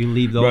 see that? You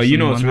leave those. Bro, you in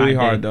know one it's really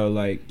hot hard day. though,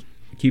 like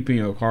keeping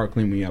your car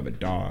clean when you have a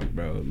dog,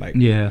 bro. Like,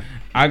 Yeah.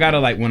 I gotta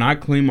like when I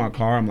clean my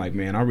car, I'm like,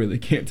 man, I really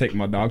can't take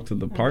my dog to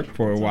the park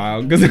for a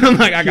while because I'm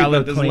like, I gotta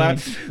let this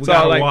last. We So I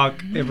gotta like walk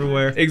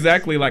everywhere.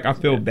 exactly like I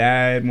feel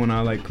bad when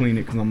I like clean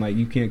it because I'm like,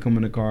 you can't come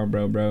in the car,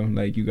 bro.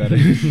 Like you gotta.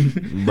 Does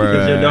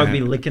your dog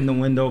be licking the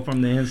window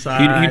from the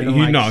inside? and,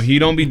 like, No, he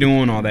don't be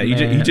doing all that. He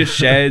Man. just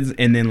sheds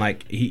and then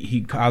like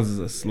he causes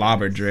a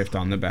slobber drift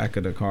on the back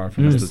of the car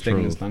from That's just the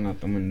sticking his truth. tongue out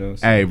the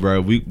windows. Hey,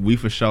 bro, we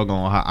for sure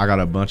going. I got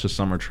a bunch of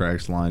summer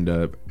tracks lined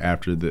up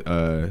after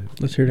the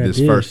Let's hear that. this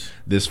first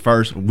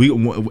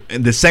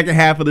the second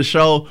half of the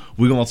show.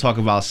 We're gonna talk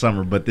about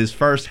summer, but this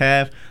first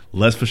half,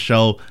 let's for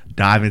sure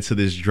dive into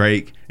this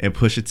Drake and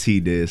Pusha T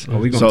diss. Oh,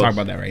 we gonna talk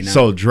about that right now.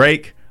 So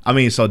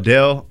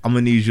Dale, I'm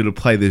gonna need you to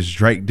play this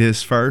Drake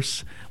diss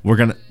first. We're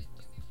gonna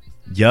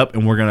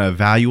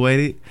evaluate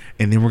it,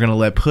 and then we're gonna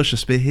let Pusha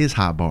spit his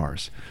hot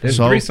bars. There's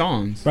so, 3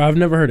 songs. Bro, I've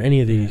never heard any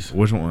of these.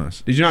 Which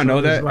ones? Did you not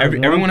know that? like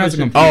Everyone one has a Pusha-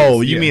 confused.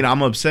 Oh, you yeah. mean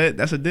I'm upset?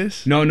 That's a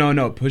diss? No.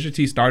 Pusha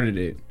T started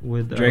it.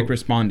 With, Drake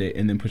responded,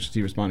 and then Pusha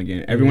T responded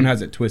again. Everyone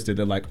has it twisted.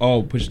 They're like,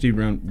 "Oh, Pusha T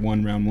round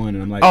one,"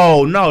 and I'm like,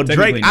 Oh no, Drake!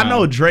 Technically, I no.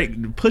 know Drake.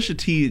 Pusha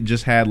T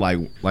just had like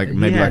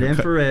maybe had like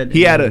Infrared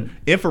He had a and-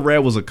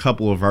 infrared was a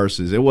couple of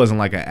verses. It wasn't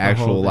like an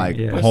actual thing, like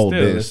yeah. But whole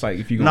still, diss. it's like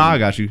if you No, I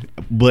got you.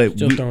 But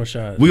Still throwing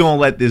shots. we gonna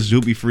let this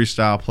Doopy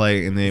freestyle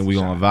play, and then we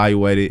gonna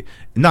evaluate it.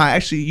 No,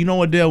 actually, you know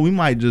what, Dale? We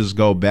might just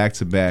go back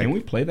to back. Can we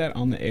play that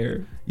on the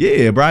air?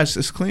 Yeah, bro, it's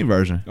a clean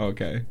version.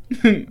 Okay.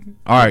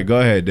 All right, go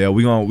ahead, Dale.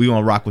 We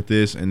gonna rock with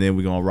this, and then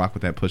we gonna rock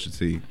with that Pusha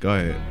T. Go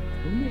ahead.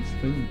 Who makes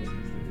clean versions?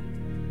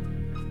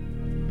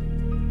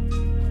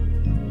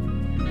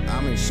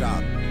 I'm in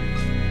shock.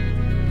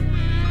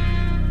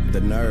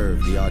 The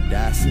nerve, the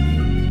audacity.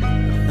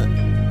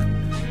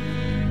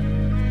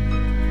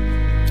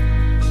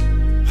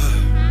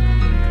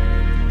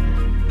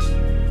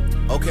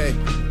 Okay.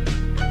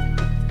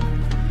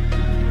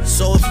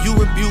 So if you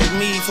rebuke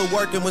me for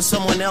working with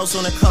someone else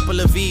on a couple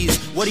of V's,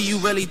 what do you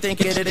really think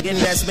it again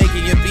that's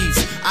making your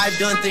beats? I've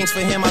done things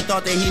for him I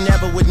thought that he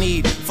never would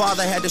need.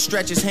 Father had to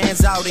stretch his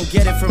hands out and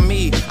get it from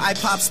me. I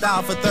pop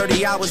style for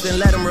 30 hours, then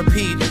let him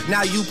repeat.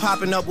 Now you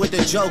popping up with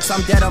the jokes,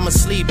 I'm dead, I'm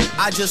asleep.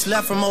 I just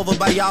left from over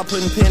by y'all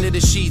putting pen to the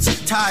sheets.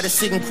 Tired of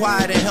sitting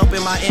quiet and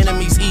helping my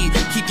enemies eat.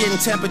 Keep getting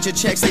temperature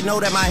checks, they know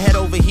that my head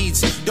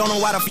overheats. Don't know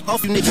why the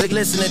f*** you niggas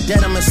listen to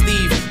Denim and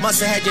Steve.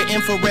 Must've had your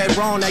infrared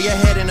wrong, now your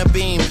head in a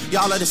beam.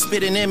 Y'all are the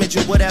spitting image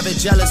of whatever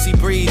jealousy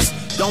breeds.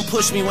 Don't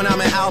push me when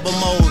I'm in album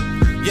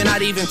mode. You're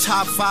not even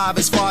top 5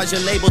 as far as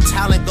your label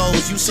talent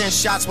goes. You send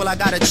shots, well I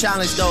gotta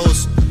challenge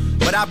those.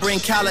 But I bring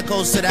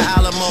calicos to the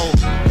Alamo.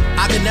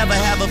 I could never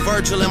have a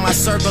Virgil in my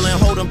circle and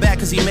hold him back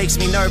cause he makes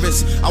me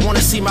nervous. I wanna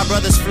see my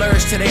brothers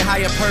flourish to their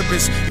higher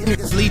purpose.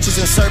 Niggas, leeches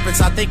and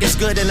serpents, I think it's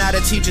good and now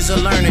the teachers are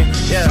learning.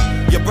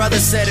 Yeah, your brother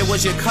said it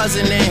was your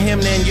cousin and him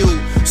then you.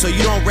 So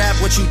you don't rap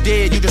what you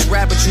did, you just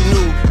rap what you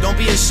knew. Don't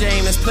be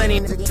ashamed, there's plenty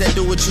niggas that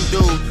do what you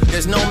do.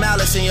 There's no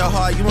malice in your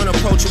heart, you an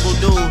approachable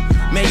dude.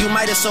 Man, you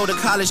might have sold to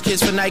college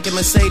kids for Nike and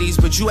Mercedes,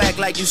 but you act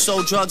like you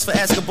sold drugs for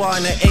Escobar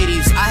in the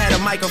 80s. I had a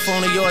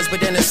microphone of yours,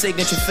 but then the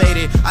signature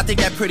faded. I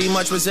think that pretty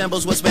much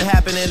resembles what's been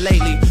happening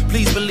lately.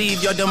 Please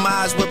believe your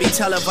demise will be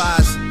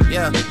televised.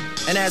 Yeah.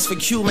 And as for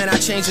Q, man, I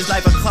changed his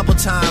life a couple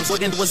times.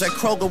 Working was at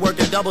Kroger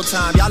working double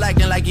time. Y'all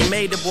acting like he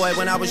made the boy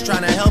when I was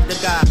trying to help the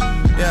guy.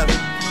 Yeah.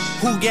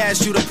 Who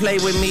gassed you to play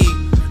with me?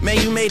 Man,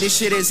 you made this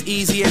shit as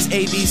easy as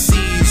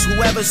ABCs.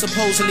 Whoever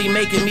supposedly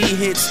making me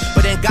hits,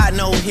 but ain't got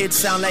no hits,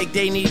 sound like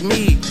they need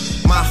me.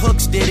 My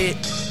hooks did it,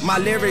 my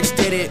lyrics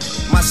did it,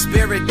 my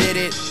spirit did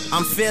it,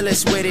 I'm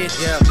fearless with it,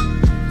 yeah.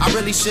 I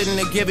really shouldn't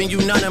have given you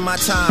none of my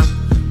time,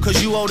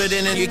 cause you older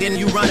than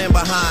you running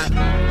behind.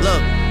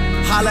 Look,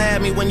 holla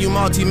at me when you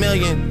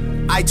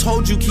multi-million. I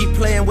told you keep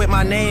playing with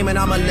my name and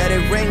I'ma let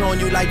it ring on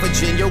you like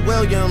Virginia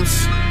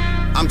Williams.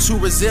 I'm too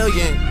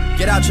resilient,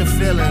 get out your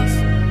feelings.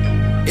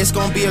 It's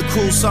gonna be a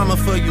cool summer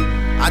for you.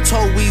 I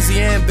told Weezy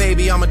and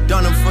Baby I'ma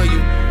done them for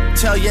you.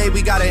 Tell Ye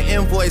we got an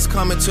invoice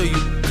coming to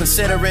you,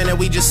 considering that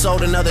we just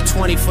sold another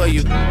 20 for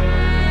you. To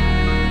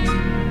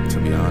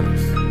be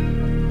honest.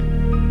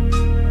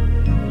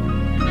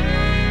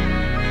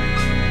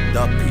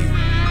 The P.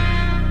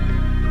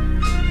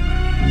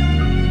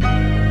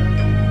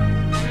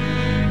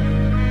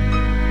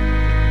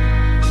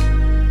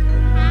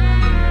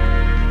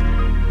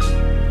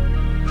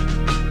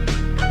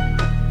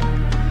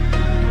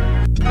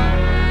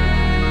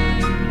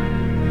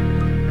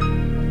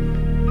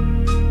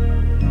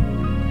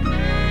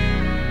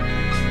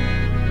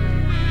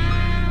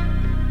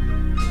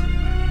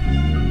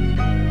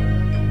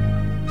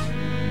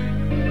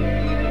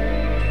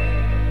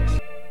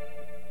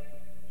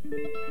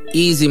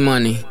 Easy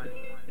money.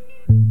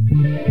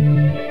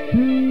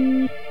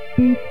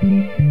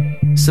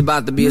 It's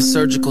about to be a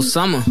surgical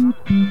summer.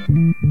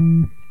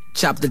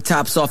 Chop the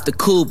tops off the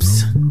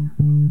coupes.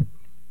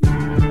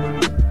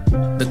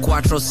 The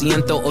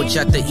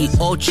 488.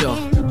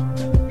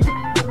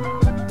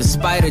 The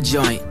spider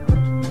joint.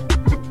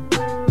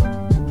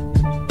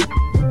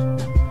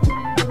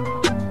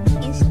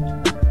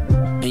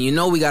 And you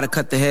know we gotta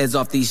cut the heads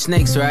off these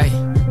snakes, right?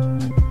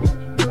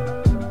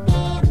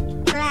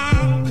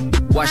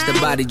 Watch the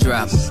body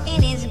drop.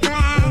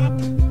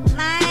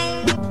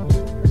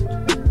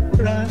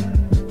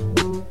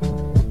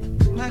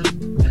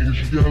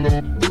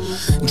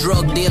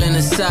 Drug dealing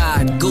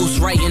aside, ghost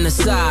writing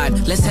aside.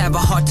 Let's have a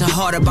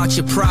heart-to-heart about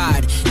your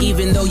pride.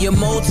 Even though you're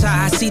multi,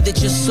 I see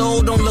that your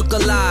soul don't look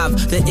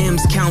alive. The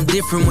M's count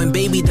different when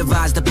baby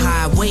divides the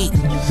pie. Wait,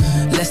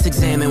 let's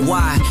examine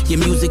why your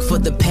music for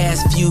the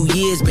past few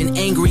years been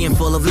angry and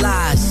full of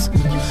lies.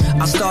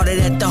 I started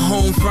at the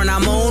home front,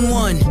 I'm on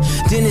one.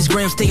 Dennis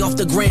Graham, stay off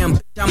the gram,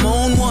 I'm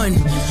on one.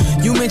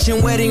 You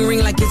mentioned wedding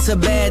ring like it's a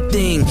bad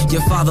thing.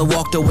 Your father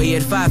walked away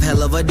at 5,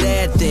 hell of a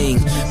dad thing.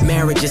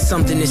 Marriage is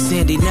something that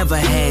Sandy never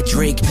had,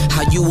 Drake.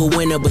 How you a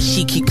winner, but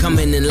she keep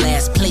coming in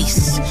last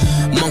place.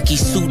 Monkey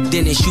suit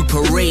Dennis, you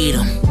parade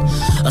him.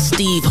 A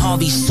Steve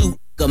Harvey suit,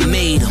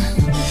 made him.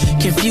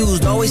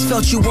 Confused, always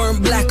felt you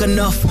weren't black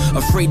enough.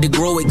 Afraid to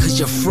grow it cause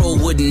your fro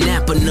wouldn't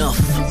nap enough.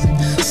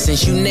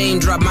 Since you name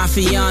dropped my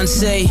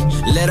fiance,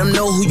 let them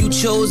know who you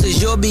chose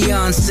as your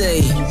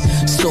Beyonce.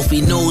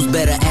 Sophie knows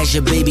better as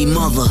your baby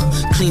mother.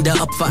 Cleaned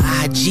her up for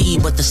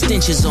IG, but the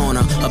stench is on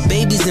her. A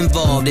baby's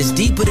involved, it's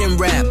deeper than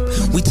rap.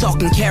 We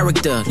talking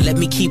character, let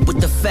me keep with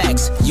the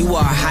facts. You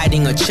are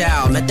hiding a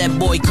child, let that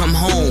boy come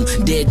home.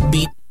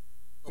 Deadbeat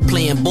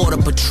playing border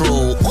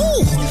patrol.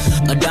 Ooh,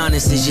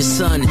 Adonis is your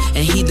son, and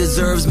he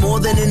deserves more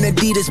than an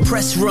Adidas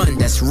press run.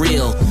 That's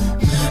real.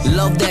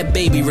 Love that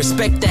baby,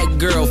 respect that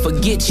girl.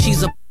 Forget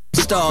she's a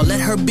star, let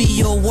her be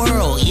your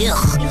world. Yeah.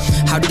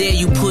 How dare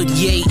you put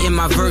yay in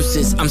my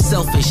verses? I'm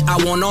selfish,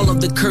 I want all of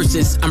the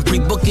curses. I'm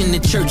pre-booking the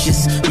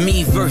churches,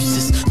 me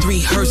versus 3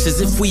 hearses.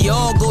 If we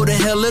all go to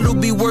hell, it'll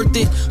be worth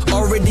it.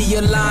 Already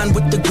aligned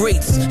with the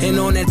greats. And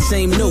on that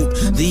same note,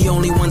 the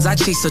only ones I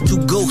chase are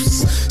 2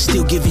 ghosts.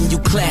 Still giving you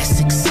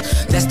classics.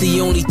 That's the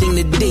only thing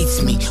that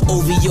dates me.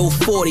 OVO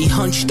 40,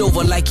 hunched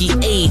over like he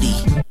 80.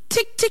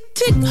 Tick, tick,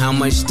 tick. How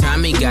much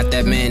time he got?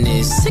 That man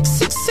is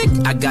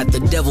 666. I got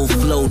the devil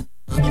flow.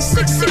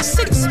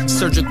 666.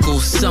 Surgical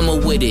summer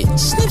with it.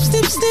 Snip,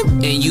 snip, snip.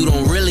 And you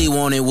don't really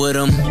want it with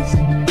him.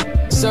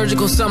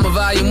 Surgical Summer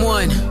Volume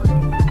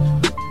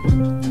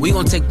 1. We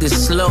gon' take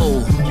this slow.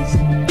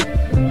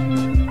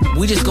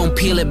 We just gon'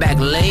 peel it back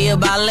layer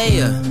by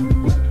layer.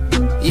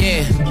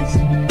 Yeah.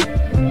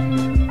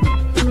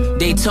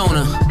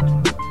 Daytona.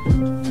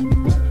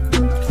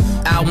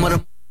 Album of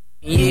the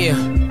year.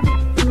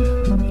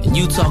 And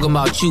you talking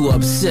about you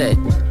upset.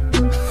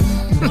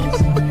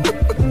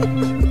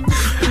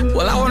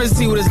 Well, I want to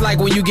see what it's like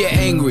when you get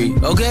angry,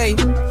 okay?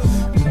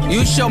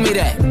 You show me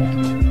that.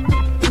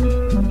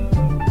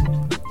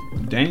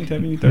 Dang,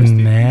 Tevin, you thirsty?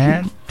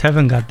 Man,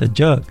 Tevin got the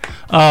jug.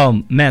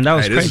 Man, that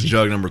was This crazy. is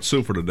jug number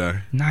 2 for the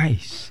day.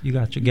 Nice. You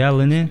got your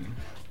gallon in?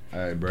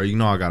 Hey, bro, you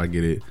know I gotta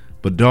get it.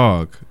 But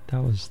dog,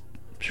 that was.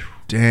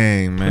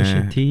 Dang,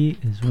 man. Pusha T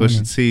is winning.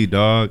 Pusha T,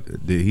 dog.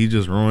 Did he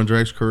just ruin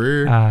Drake's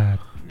career?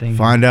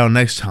 Find out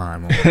next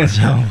time.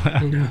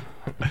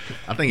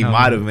 I think he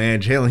might have,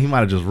 man. Jalen, he might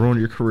have just ruined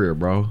your career,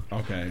 bro.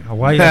 Okay.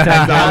 Why you got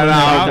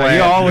that? No,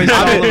 You always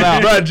talk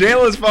about, bro.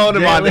 Jalen's phone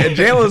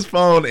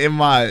in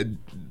my.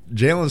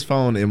 Jalen's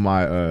phone in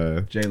my.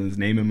 Jalen's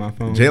name in my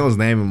phone. Jalen's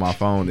name in my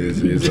phone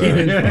is is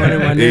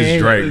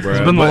Drake, bro. It's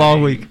been a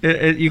long week.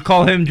 You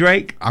call him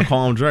Drake? I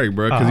call him Drake,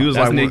 bro, because he was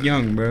That's like Nick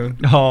Young, bro.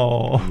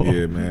 Oh,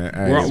 yeah, man.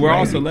 Hey, We're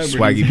all celebrities.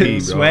 Swaggy P,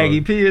 bro.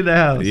 Swaggy P in the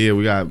house. Yeah,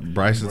 we got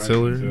Bryson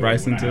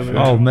Tiller.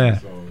 Oh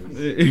man.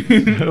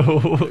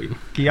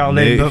 Can y'all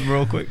name up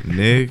real quick?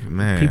 Nick,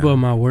 man. People at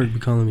my work be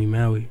calling me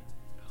Maui.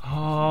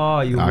 Oh,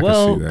 you're I can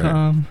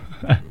welcome.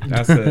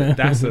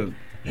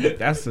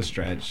 That's a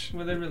stretch.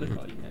 Well, they really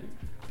call you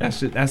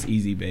that. That's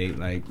easy bait.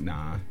 Like,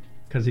 nah.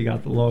 Cause he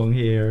got the long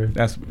hair.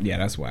 That's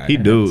why. He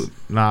do.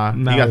 Nah,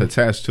 he got the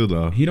tats too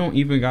though. He don't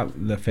even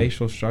got the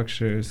facial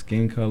structure,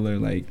 skin color.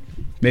 Like,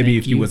 maybe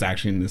if he was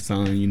actually in the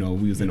sun,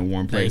 we was in a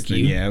warm place, then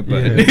yeah.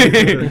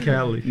 But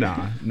Cali.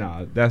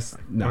 nah, that's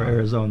or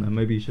Arizona.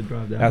 Maybe you should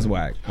drive that. That's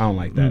whack. I don't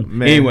like that.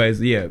 Man. Anyways,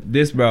 yeah,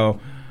 this bro,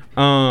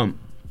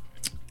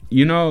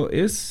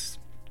 it's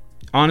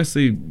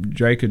honestly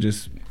Drake could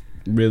just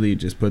really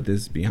just put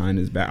this behind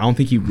his back. I don't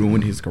think he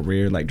ruined his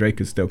career. Like, Drake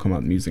could still come out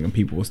with music and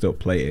people will still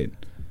play it.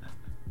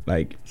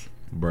 Like,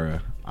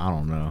 bruh, I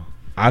don't know.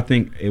 I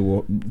think it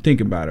will. Think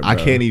about it, bro. I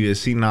can't even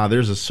see. Nah,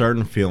 there's a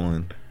certain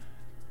feeling.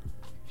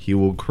 He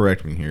will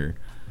correct me here,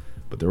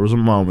 but there was a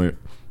moment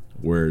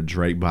where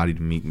Drake bodied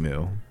Meek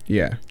Mill.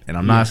 Yeah, and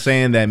I'm not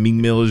saying that Meek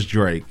Mill is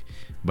Drake,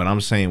 but I'm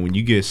saying when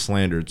you get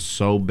slandered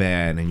so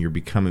bad and you're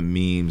becoming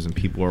memes and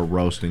people are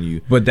roasting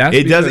you, but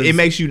it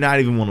makes you not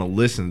even want to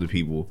listen to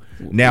people.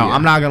 Now,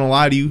 I'm not gonna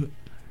lie to you.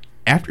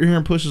 After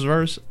hearing Push's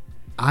verse,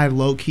 I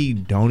low key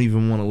don't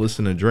even want to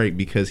listen to Drake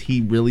because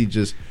he really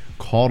just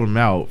called him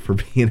out for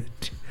being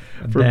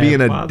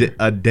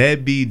a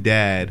deadbeat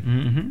dad.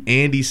 Mm-hmm.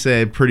 And he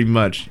said pretty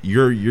much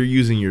you're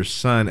using your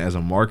son as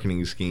a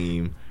marketing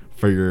scheme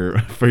for your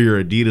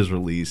Adidas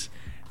release.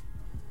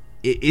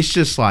 It's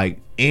just like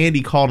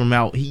Andy called him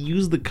out. He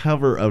used the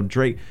cover of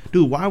Drake.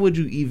 Dude, why would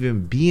you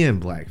even be in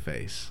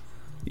blackface?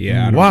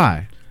 Yeah,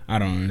 why? I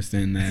don't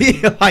understand that.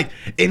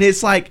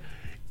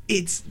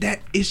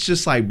 It's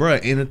just like, bruh.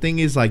 And the thing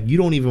is, like, you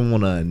don't even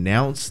want to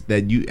announce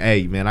that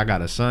hey, man, I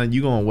got a son.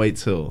 You gonna wait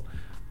till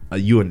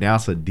you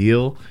announce a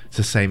deal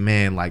to say,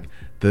 man, like,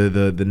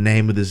 the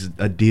name of this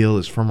deal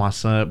is for my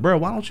son, bruh.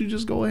 Why don't you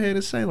just go ahead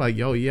and say, like,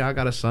 yo, yeah, I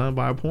got a son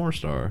by a porn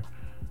star?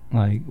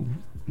 Like,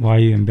 why are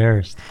you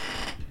embarrassed?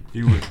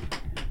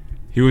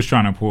 He was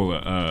trying to pull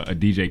a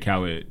DJ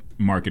Khaled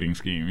marketing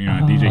scheme.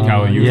 DJ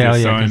Khaled used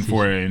his son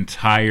for an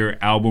entire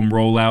album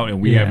rollout, and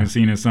we haven't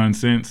seen his son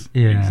since.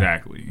 Yeah.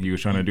 Exactly. He was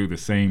trying to do the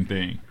same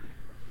thing.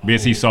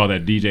 Because he saw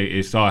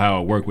that saw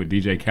how it worked with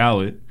DJ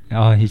Khaled.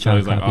 Oh, he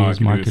tried to copy his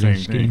marketing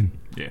scheme.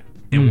 Yeah.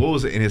 And what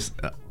was it? And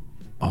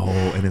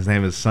his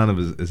name is son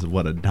of is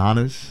what,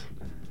 Adonis?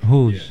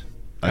 Who's? Yeah.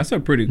 That's a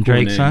pretty cool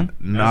Drake's name. son?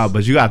 Nah,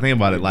 but you gotta think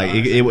about it. Like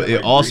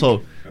it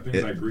also. I think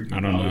it's like Greek. I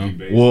don't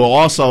know. Well,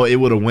 also it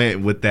would have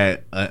went with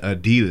that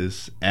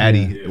Adidas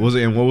Addy. Was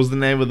it? And what was the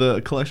name of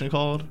the collection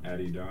called?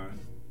 Addy Don.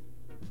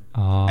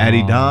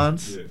 Addy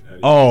Dons. Yeah, Addy.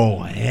 Oh,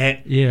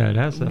 heck. Yeah,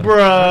 that's a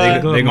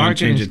bruh. good They gonna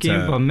marketing change it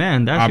scheme. to But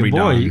man, that's Aubrey your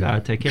boy. Don. You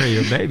gotta take care of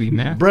your baby,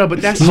 man. Bruh,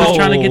 but that's He's just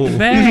trying to get the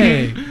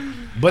bag.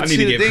 But see,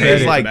 the thing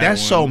is, like,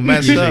 that's so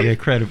messed You up. get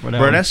credit for that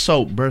Bro, one. that's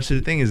so. Bro, see,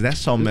 the thing is, that's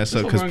so messed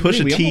up because over on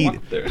Greeley. I'm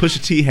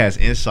Pusha T has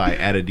insight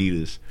at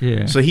Adidas.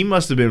 Yeah. So he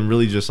must have been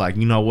really just like,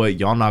 you know what,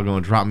 y'all not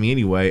gonna drop me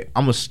anyway.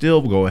 I'm gonna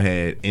still go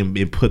ahead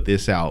and put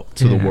this out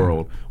to the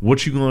world.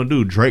 What you gonna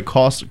do? Drake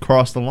crossed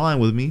the line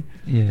with me.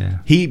 Yeah.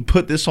 He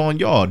put this on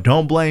y'all.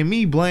 Don't blame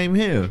me. Blame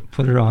him.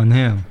 Put it on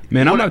him.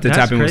 Man, I'm about to That's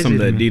tap in with some of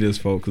the crazy to Adidas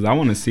folk because I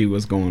want to see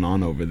what's going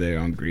on over there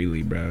on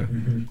Greeley, bro.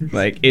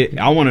 Like,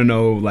 I want to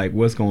know like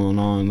what's going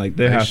on. Like,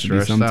 there They has to be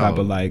some stressed type out.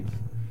 of like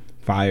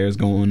fires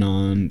going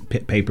on,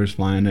 papers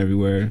flying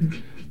everywhere.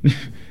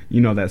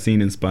 You know that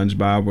scene in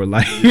SpongeBob where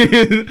like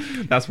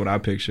that's what I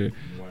picture.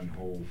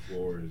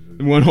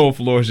 One whole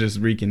floor is just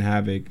wreaking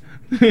havoc.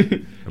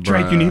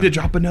 Drake, you need to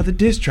drop another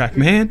diss track,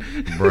 man.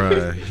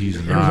 Bruh,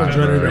 he's not.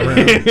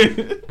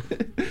 Everyone's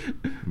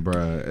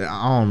Bruh,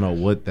 I don't know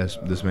what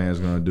this man's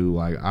gonna do.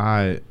 Like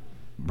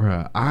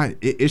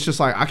it's just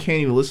like I can't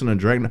even listen to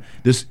Drake.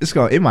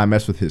 It might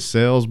mess with his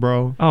sales,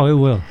 bro. Oh, it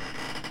will.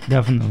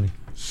 Definitely.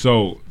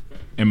 So,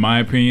 in my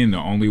opinion, the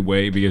only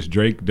way, because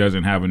Drake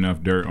doesn't have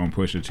enough dirt on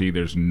Pusha T,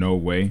 there's no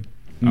way.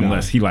 No.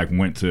 Unless he like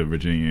went to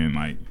Virginia and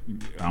like,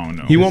 I don't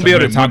know. He won't be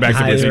able to talk back to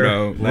higher,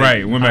 Virginia. like,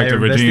 Right, went back to hire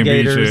Virginia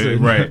Beach. investigators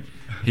and- Right.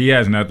 He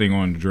has nothing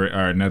on Drake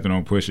or nothing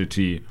on Pusha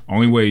T.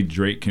 Only way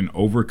Drake can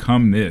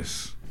overcome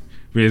this,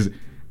 because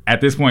at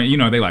this point, you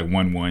know, they like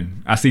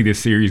 1-1. I see this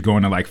series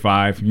going to like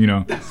 5. You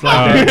know,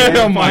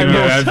 Oh my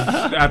gosh.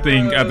 I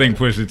think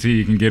Pusha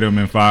T can get him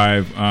in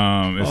 5.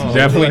 It's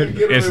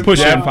definitely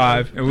pushing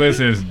 5.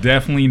 Listen, it's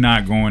definitely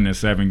not going to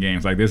 7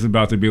 games. Like, this is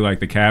about to be like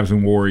the Cavs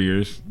and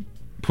Warriors.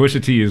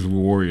 Pusha T is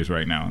Warriors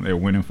right now. They're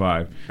winning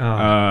 5.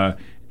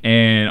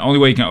 And only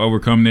way you can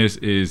overcome this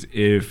is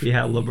if He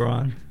had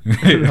LeBron.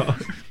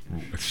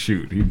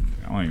 shoot,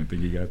 I don't even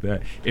think he got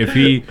that. If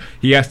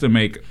he has to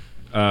make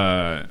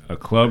a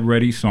club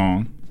ready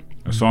song,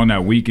 a song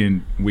that we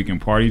can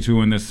party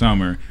to in the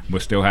summer,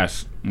 but still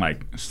has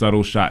like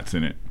subtle shots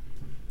in it.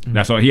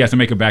 That's all. He has to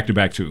make a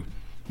back-to-back 2.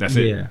 That's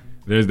it. Yeah.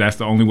 That's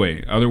the only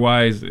way.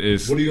 Otherwise,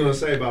 it's What are you gonna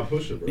say about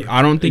Pusha, bro?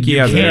 I don't think he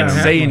has. can't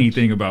that. say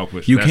anything about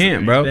Pusha. You That's the can't,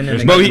 thing. bro. Been in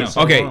the But game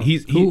so long.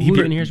 he's Who he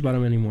even hears about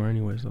him anymore,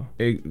 anyways, though?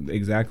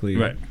 exactly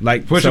Right.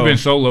 Like Pusha so, been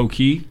so low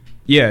key.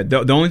 Yeah,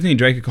 the only thing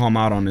Drake could call him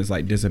out on is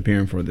like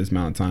disappearing for this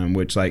amount of time,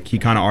 which like he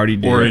kind of already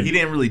did. Or He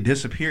didn't really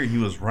disappear. He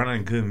was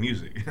running good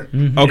music.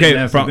 Okay,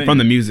 That's the from thing.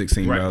 the music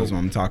scene, Right. bro, is what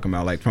I'm talking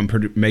about. Like from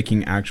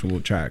making actual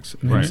tracks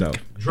Right. himself.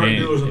 Drug And-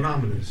 dealers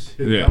anonymous.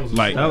 Yeah,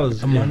 like That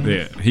was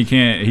yeah, he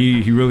can't.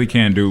 He really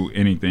can't do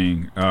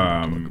anything.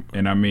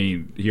 And I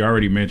mean, he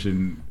already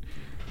mentioned.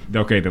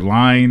 Okay, the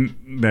line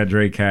that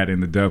Drake had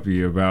in the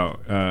W about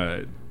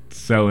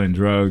selling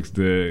drugs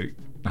to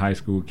high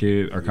school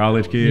kids or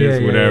college kids,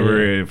 Yeah,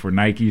 whatever, yeah. and for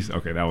Nikes.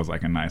 Okay, that was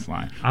like a nice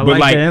line. I But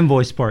like the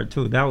invoice part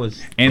too. That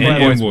was and the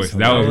clever. invoice,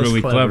 that was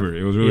really clever.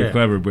 It was really Yeah.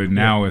 clever. But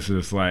now it's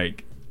just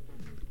like,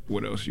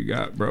 what else you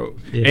got, bro?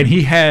 Yeah. And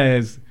he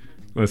has.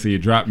 Let's see, it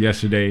dropped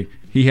yesterday.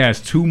 He has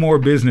 2 more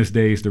business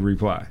days to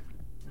reply.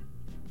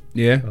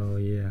 Yeah, Oh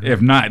yeah.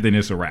 If not, then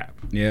it's a wrap.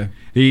 yeah.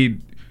 He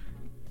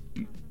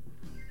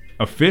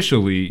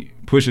officially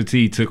Pusha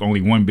T took only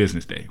 1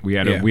 business day. We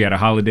had a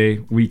holiday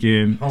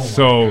weekend,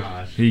 so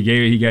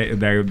he got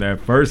that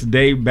first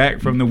day back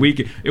from the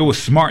weekend. It was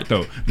smart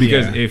though,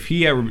 because Yeah. if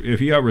he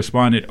had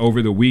responded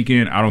over the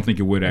weekend, I don't think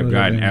it would have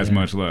gotten as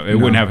much love. It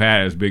wouldn't have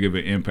had as big of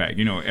an impact.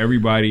 You know,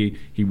 everybody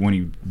when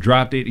he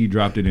dropped it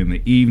in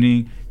the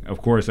evening.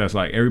 Of course, that's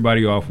like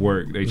everybody off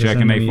work. They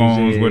checking their to phones,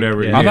 music,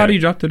 whatever. yeah. I thought he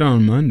dropped it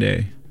on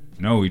Monday.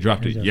 No, he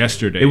dropped it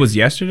yesterday. It was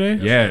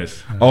yesterday.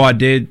 Yes. Oh, I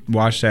did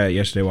watch that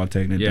yesterday while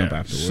taking a dump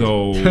afterwards.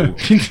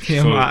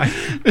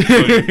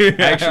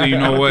 Actually, you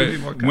know what?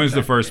 When's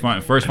the first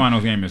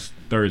finals game is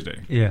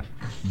Thursday. Yeah.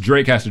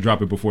 Drake has to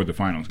drop it before the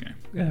finals game.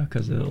 Yeah,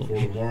 because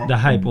the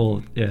hype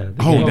will. Yeah.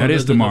 Oh, that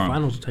is tomorrow. The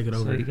finals will take it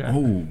over. So you got-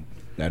 Oh,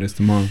 that is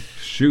tomorrow.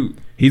 shoot.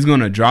 He's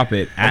gonna drop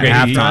it at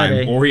halftime.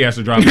 Friday. Or he has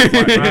to drop it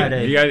Friday.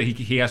 Friday.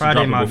 He has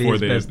Friday to might drop be it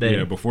his best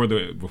day. before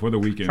the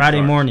weekend. Friday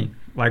starts. morning,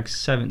 like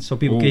 7, so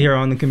people Ooh. can hear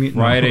on the commute.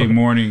 Friday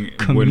morning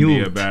wouldn't be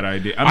a Commute. bad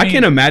idea. I mean,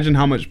 can imagine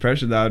how much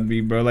pressure that would be,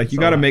 bro. Like you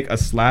So gotta lot. make a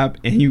slap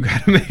and you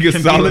gotta make a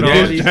Compete solid with all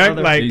diss these track.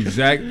 other- Like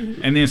Exactly.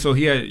 And then so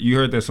you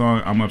heard that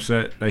song "I'm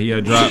Upset" that he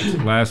had dropped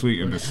last week,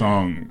 and the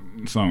song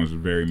was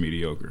very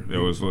mediocre.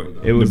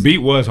 The beat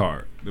was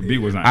hard. The beat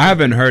was not. I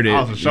haven't heard it.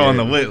 I was showing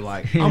the wit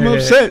like I'm Yeah.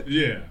 upset.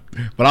 Yeah.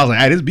 But I was like,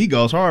 hey, this beat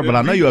goes hard, but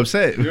I know you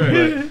upset.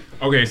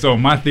 Okay, so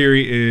my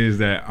theory is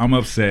that "I'm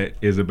Upset"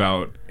 is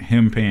about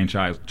him paying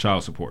child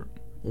support.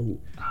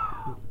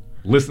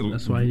 Listen,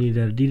 That's why you need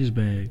that Adidas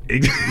bag.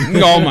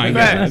 Oh my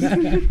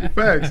god.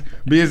 Facts.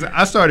 Because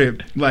I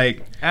started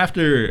like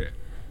after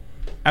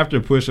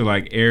Pusha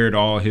like aired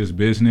all his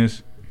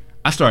business,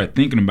 I started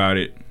thinking about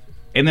it,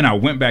 and then I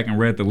went back and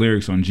read the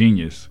lyrics on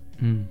Genius.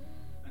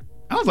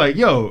 I was like,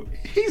 yo,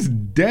 he's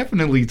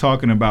definitely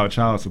talking about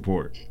child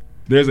support.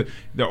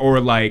 Or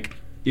like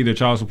either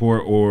child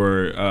support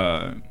or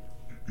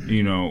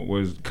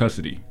was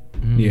custody.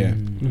 Yeah.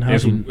 And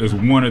It's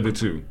one of the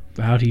two.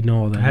 How'd he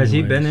know all that? Has he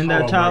anyways? been in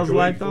that child's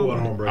life though?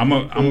 I'm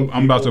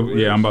about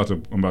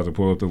to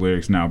pull up the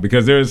lyrics now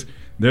because there's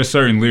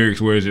certain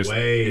lyrics where it's just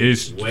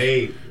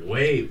Wait.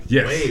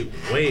 Yes.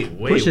 Wait.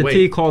 Pusha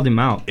T called him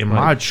out. Am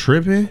I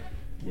tripping?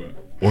 What?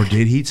 Or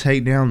did he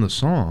take down the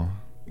song?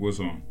 What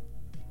song?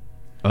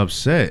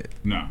 Upset.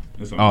 No.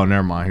 That's Oh,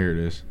 never mind. Here it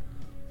is.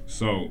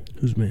 So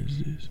Whose man is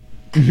this?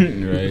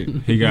 right.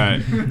 He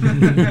got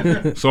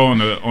so on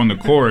the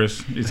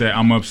chorus he said,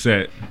 I'm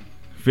upset.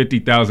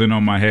 50,000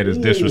 on my head is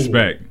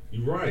disrespect.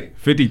 You're right.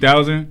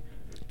 50,000?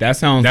 That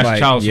sounds That's like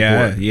child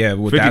support. Yeah.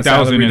 With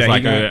 50,000 is that like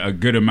he got. a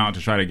good amount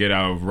to try to get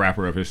out of a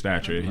rapper of his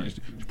stature. He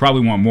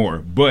probably want more,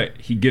 but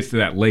he gets to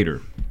that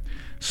later.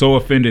 So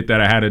offended that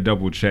I had to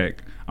double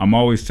check. I'm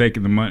always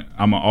taking the money.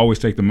 I'ma always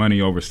take the money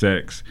over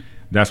sex.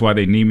 That's why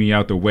they need me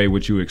out the way.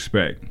 What you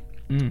expect?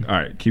 All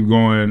right, keep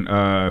going.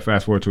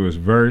 Fast forward to his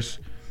verse.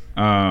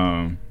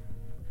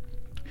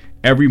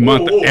 Every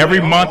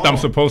month, I'm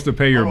supposed to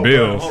pay your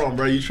bills. Hold on,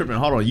 bro. You tripping?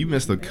 Hold on. You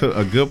missed a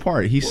good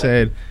part. He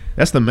said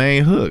that's the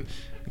main hook.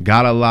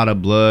 Got a lot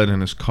of blood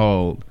and it's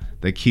cold.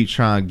 They keep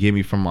trying to get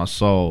me from my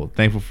soul.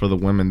 Thankful for the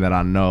women that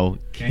I know.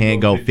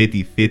 Can't go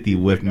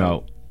 50-50 with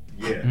no.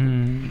 Yeah.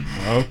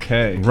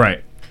 Okay.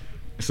 Right.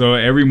 So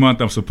every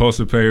month I'm supposed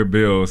to pay her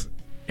bills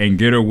and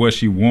get her what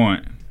she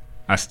want.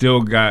 I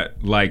still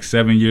got like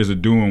 7 years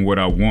of doing what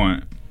I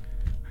want.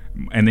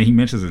 And then he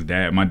mentions his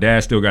dad. My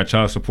dad still got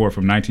child support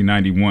from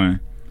 1991.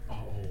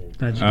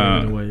 That just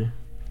gave it away.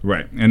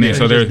 Right. And then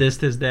so there's there's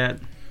his dad.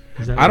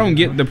 I don't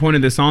get the point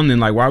of this song then.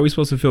 Like, why are we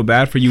supposed to feel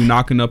bad for you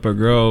knocking up a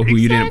girl who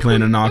you didn't plan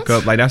to knock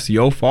up? Like, that's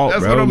your fault,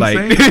 That's bro. what I'm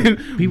Like, saying.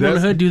 People in the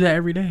hood do that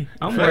every day.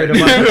 I'm worried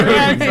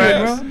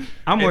about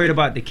I'm worried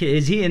about the kid.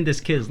 Is he in this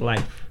kid's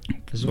life?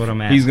 Is what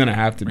I'm asking. he's gonna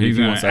have to be. he's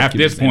gonna, at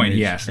this point,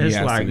 yes. It's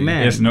like,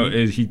 man, there's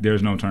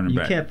no turning you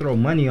back. can't throw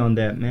money on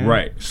that, man.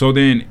 Right. So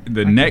then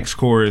the next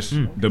chorus,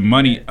 the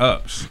money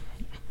ups.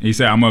 He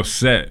said, I'm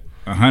upset.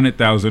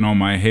 100,000 on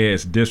my head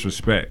is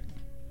disrespect.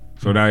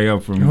 So now he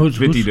up from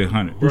 50 to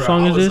 100. Whose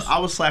song is this? I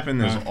was slapping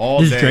this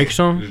all This day. Drake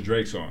song? This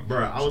Drake song.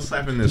 Bro, I was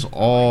slapping this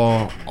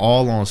all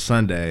on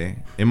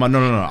Sunday. No.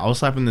 I was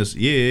slapping this.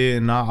 I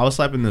was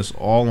slapping this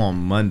all on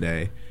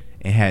Monday,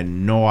 and had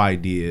no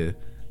idea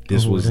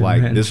this was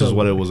like this is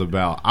what it was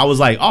about. I was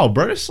like, oh,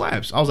 bro, this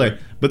slaps. I was like,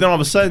 but then all of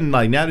a sudden,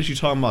 like now that you're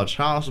talking about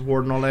child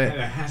support and all that, It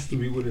has to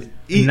be with his.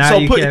 he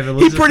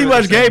pretty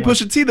much gave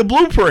Pusha T the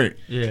blueprint.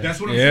 Yeah.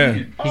 That's what I'm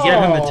saying. He gave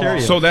him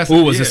material. So that's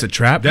was this a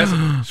trap?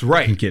 That's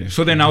right. I'm kidding.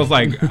 So then I was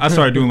like, I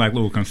started doing like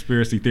little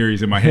conspiracy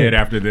theories in my head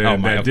after the of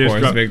that diss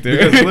course, drop. Victor.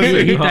 Because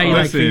listen, He thought he,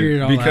 like, figured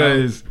it all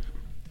because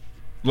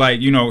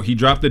like he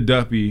dropped the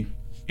Duppy,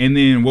 and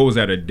then what was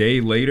that? A day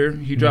later,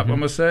 he dropped on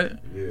my set.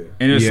 Yeah.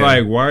 And it's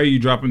like, why are you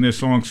dropping this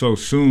song so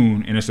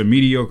soon? And it's a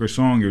mediocre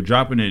song. You're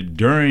dropping it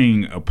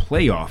during a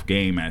playoff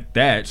game at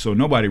that, so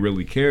nobody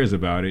really cares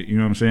about it. You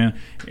know what I'm saying?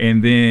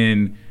 And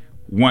then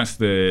once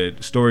the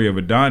story of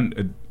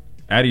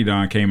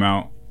Adidon came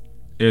out,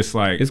 it's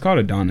like It's called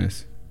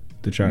Adonis.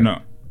 The track.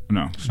 no,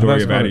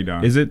 story of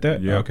Adidon. Is it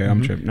that? Yeah. Okay,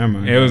 I'm tripping. Never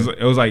mind. It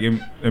was like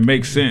it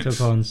makes sense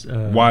Took on,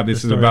 why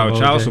this the is story about of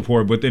child OJ.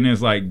 support, but then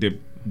it's like, did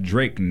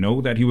Drake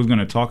know that he was going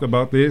to talk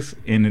about this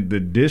in the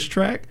diss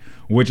track,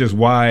 which is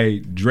why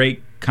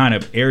Drake kind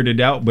of aired it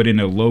out, but in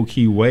a low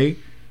key way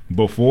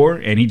before,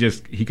 and he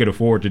could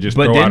afford to just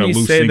throw out a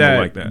loose single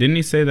like that. Didn't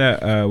he say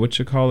that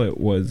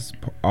was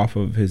off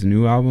of his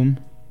new album?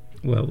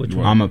 Well, which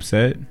one? I'm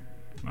upset.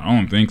 I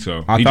don't think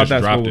so. I He thought just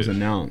that's dropped what was it.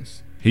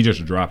 announced. He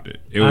just dropped it.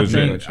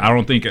 I I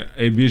don't think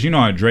because you know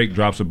how Drake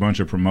drops a bunch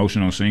of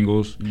promotional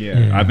singles.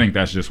 Yeah. I think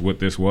that's just what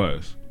this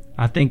was.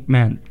 I think,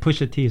 man,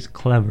 Pusha T is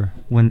clever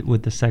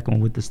with the second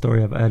one, with the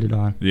story of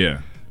Adidon.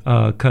 Yeah.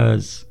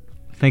 Because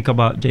think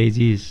about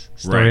Jay-Z's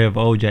story Right. of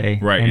OJ.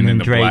 Right, And then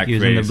the Drake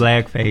using the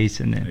blackface. blackface.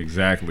 And then,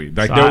 Exactly.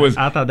 Like So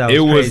I thought that was it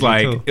was crazy,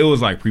 like too. it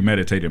was like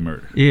premeditated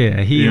murder.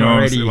 yeah, he You know what I'm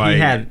already saying? Like, he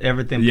had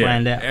everything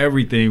planned out.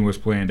 Everything was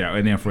planned out.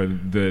 And then for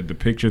the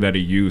picture that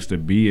he used to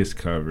be his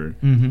cover,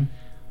 Mm-hmm.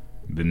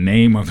 the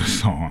name of the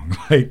song,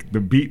 like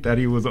the beat that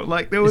he was on,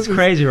 like there was It's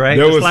crazy, right?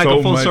 There It's was like so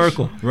a full much,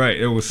 circle. Right.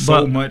 There was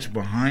so But much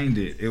behind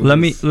it. Let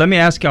me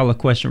ask y'all a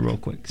question real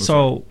quick.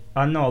 So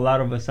I know a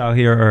lot of us out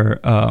here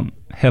are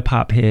hip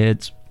hop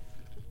heads.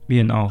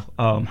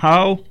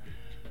 How?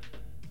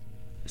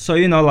 So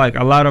like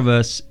a lot of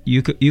us,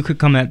 you could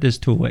come at this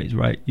two ways,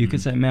 right? You could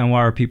say, man,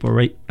 why are people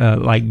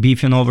like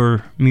beefing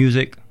over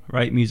music?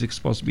 Right? Music's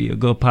supposed to be a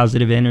good,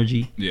 positive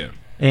energy. Yeah.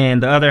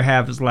 And the other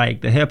half is like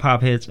the hip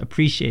hop heads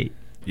appreciate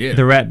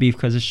the rap beef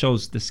because it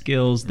shows the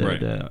skills,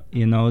 the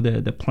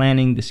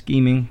planning, the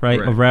scheming, right,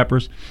 of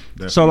rappers.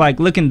 Definitely. So like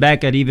looking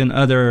back at even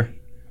other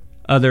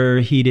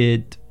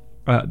heated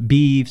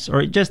beefs,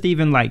 or just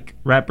even like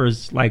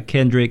rappers like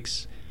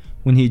Kendrick's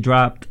when he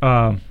dropped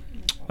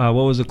what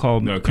was it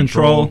called? No,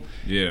 Control.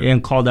 Yeah.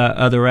 And called out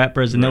other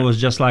rappers, and it was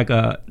just like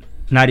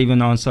not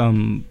even on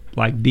some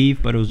like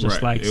beef, but it was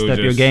just Right. like It was step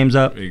your just- games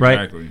up,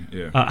 right? Exactly.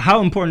 Yeah.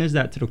 How important is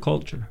that to the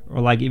culture,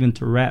 or like even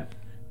to rap?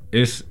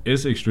 It's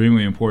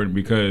extremely important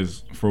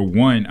because for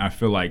one, I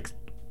feel like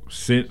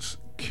since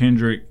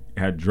Kendrick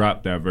had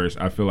dropped that verse,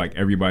 I feel like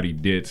everybody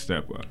did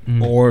step up.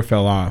 Or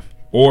fell off.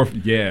 Or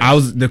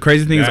the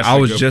crazy thing is That's I a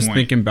was good just point.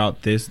 thinking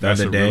about this the That's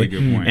other a day, really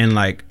good point. and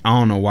like I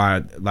don't know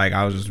why, like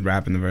I was just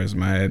rapping the verse in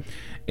my head,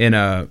 and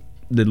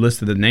the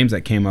list of the names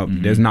that came up,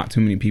 there's not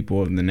too many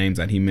people in the names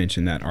that he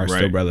mentioned that are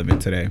still Right.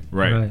 relevant today.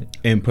 Right.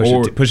 And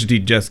Pusha T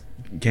just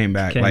came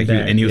back, Came like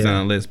back, and he was yeah.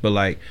 on the list, but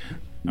like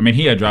I mean,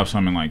 he had dropped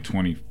something like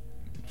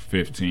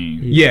 2015.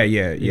 yeah,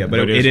 but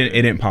it it's-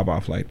 didn't pop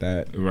off like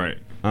that. Right.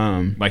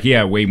 Like he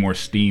had way more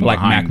steam Like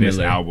behind Mac this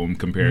Miller. album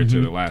compared to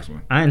the last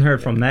one. I ain't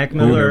heard from Mac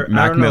Miller. I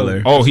Mac don't know.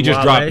 Miller. Oh, he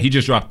just Wale?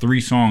 dropped 3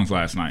 songs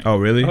last night. Oh,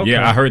 really? Okay.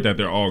 Yeah, I heard that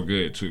they're all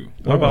good too.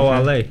 What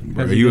about Wale?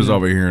 Bro, he was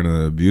over here in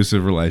an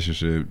abusive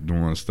relationship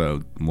doing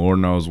stuff, Lord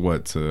knows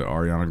what, to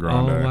Ariana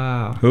Grande. Oh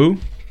wow. Who?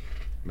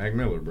 Mac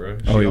Miller, bro.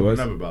 Oh, he opened was?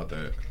 up about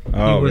that.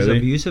 Oh, He was really?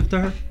 abusive to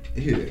her.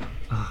 Yeah.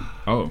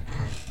 Oh,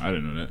 I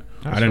didn't know that.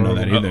 I didn't know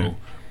that either.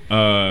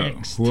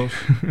 Who else?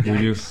 Who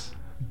just?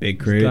 Big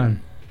Crit.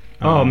 Done.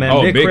 Oh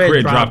man, Big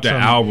Crit dropped some-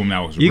 an album that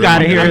was. You really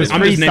gotta good. hear his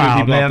I'm just naming freestyle,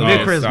 people man. off Big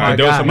the Crit's list. my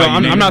There was guy. somebody No, you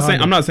I'm named.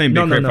 not saying Big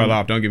No, Crit no, fell no.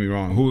 off. Don't get me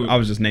wrong. Who- I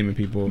was just naming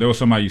people. There was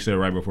somebody you said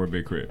right before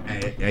Big Crit.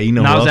 Hey, you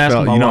know No, I who was else asking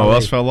fell? about You know who Wale.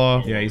 else fell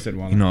off? Yeah, you said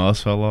Wale. You know who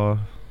else fell off?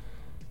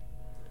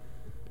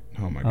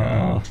 Oh my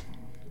god.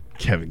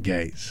 Kevin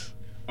Gates.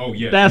 Oh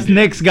yeah, That's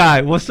Nick's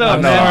guy. What's up, I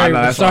know, man? I know,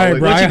 that's Sorry, all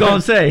bro. What you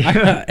gonna say?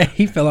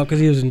 He fell out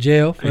because he was in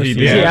jail. He First did.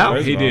 he out?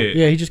 He did.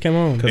 Yeah, he just came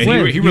on.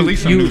 And he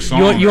released some new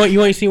songs.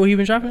 You ain't seen what he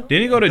been dropping?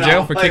 Didn't he go to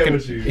jail for kicking?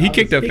 He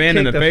kicked a fan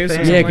in the face. or fan.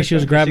 something Yeah, like because she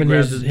was that? grabbing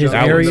his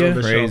That area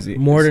was crazy.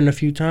 more than a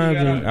few times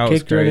and That was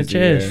kicked her in the crazy,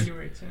 chest. yeah.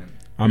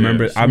 I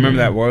remember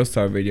that World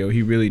Star video.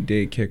 He really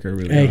did kick her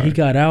really Hey, hard. he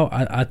got out.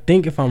 I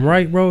think if I'm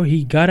right, bro,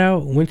 he got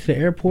out, went to the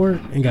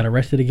airport, and got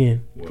arrested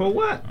again For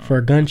what? for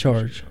a gun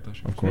charge.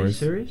 Of Are you course.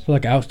 serious? For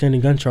like an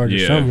outstanding gun charge or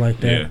something like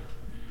that. Yeah.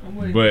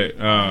 But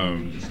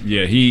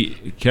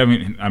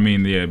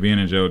being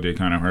in jail did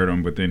kind of hurt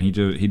him. But then he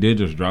did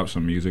just drop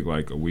some music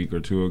like a week or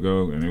two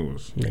ago, and it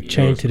was Like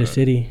Chained to the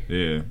City.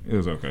 Yeah, it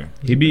was okay.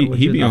 He be I on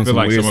feel some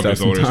like weird some of stuff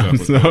his older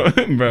sometimes, stuff was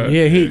though, bro.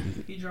 Yeah, He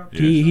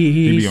he's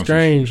be on some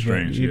strange. but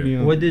strange. He be Yeah.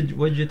 on- What did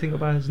you think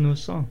about his new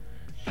song?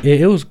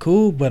 It was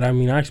cool, but I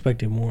mean, I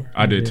expected more.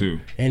 I did too,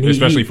 And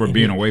especially for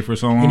being away for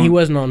so long. And he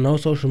wasn't on no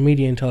social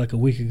media until like a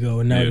week ago,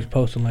 and now Yeah. he's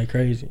posting like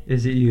crazy.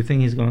 Is it you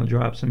think he's gonna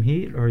drop some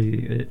heat, or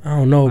you? I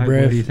don't know, Like,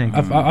 bruh. what do you think?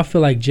 I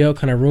feel like jail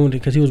kind of ruined it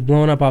because he was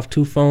blowing up off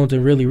 2 phones,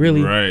 and really,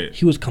 Right.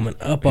 he was coming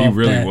up He off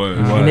really that. was.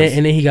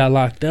 And then he got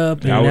locked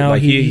up, and That was, now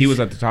like he he's was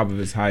at the top of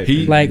his hype.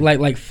 He-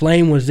 like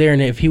Flame was there,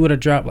 and if he would have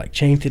dropped like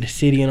Chained to the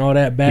City and all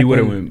that back, he would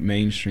have when- went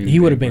mainstream. he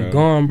would have big, been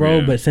bro. gone, bro.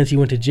 Yeah. But since he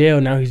went to jail,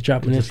 now he's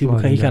dropping this. Just People,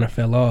 slowing he down. kind of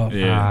fell off.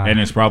 Yeah, and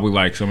it's probably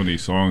like some of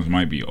these songs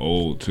might be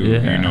old too,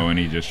 Yeah. you know, and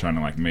he's just trying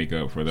to like make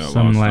up for that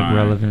Some lost like time.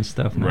 relevant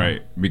stuff now.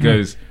 Right?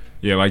 Because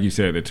like you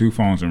said, the 2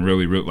 phones and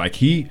really like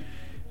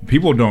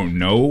people don't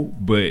know,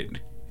 but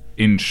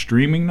in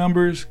streaming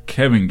numbers,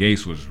 Kevin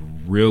Gates was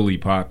really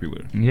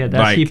popular. Yeah,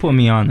 that's like, he put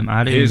me on them.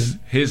 I didn't.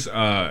 his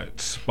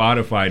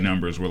Spotify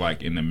numbers were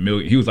like in the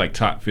million. He was like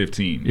top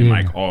 15 in Yeah.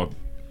 like all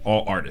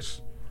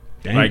artists.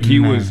 Dang. Like he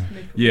was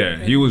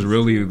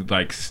really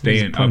like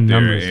staying up putting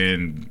there, numbers.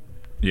 and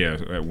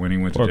when he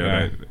went to Poor jail,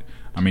 guy.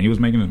 I mean, he was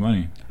making his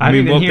money. I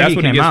didn't even hear that's he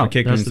what he came gets for out.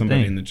 kicking That's the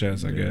somebody thing. in the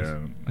chest, I guess.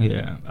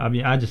 Yeah, I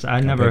mean, I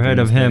never think heard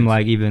he of him mistakes.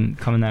 like even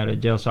coming out of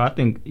jail. So I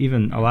think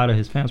even a lot of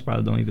his fans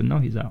probably don't even know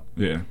he's out.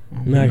 Yeah.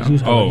 Nah, he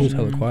was Oh.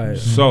 hella quiet.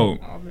 So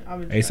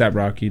ASAP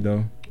Rocky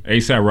though.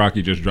 ASAP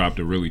Rocky just dropped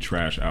a really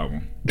trash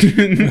album. You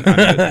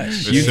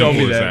told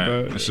me that,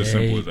 bro. It's as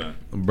simple as that.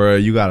 Bro,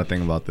 you got to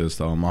think about this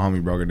though. My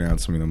homie broke it down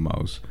to me the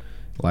most.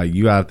 Like,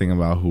 you got to think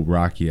about who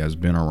Rocky has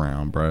been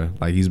around, bro.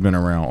 Like, he's been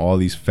around all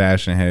these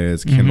fashion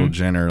heads, Kendall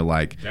Jenner,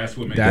 like That's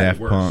what makes Daft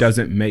it worse. Punk.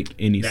 Doesn't make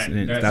any That-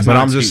 sense. that's That's But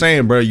not I'm just excuse.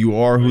 saying, bro. You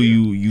are who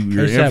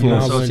your ASAP influence. Mob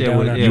went Associate down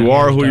with- after yeah. You he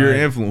are was who your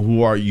dying. influence.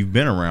 Who are you've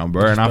been around,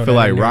 bro. Just And I throw feel that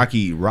like in there.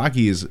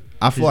 Rocky is.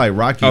 I feel like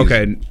Rocky. Is,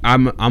 Okay,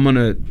 I'm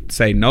gonna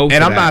say no. For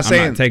And I'm that. not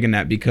saying- I'm not taking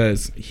that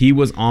because he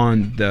was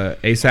on the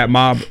ASAP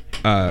Mob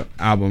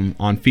album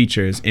on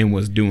features and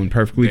was doing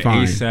perfectly The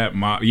fine. ASAP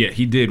Mob, yeah,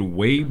 he did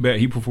way better.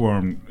 He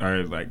performed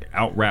like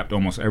out-rapped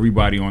almost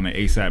everybody on the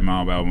ASAP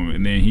Mob album,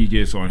 and then he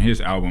gets on his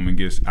album and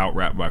gets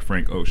out-rapped by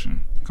Frank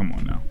Ocean. Come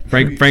on now.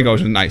 Frank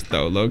Ocean's nice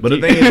though. Look, But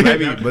the thing is,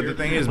 maybe.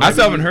 I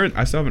still haven't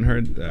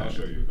heard that. I'll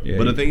show you. Yeah,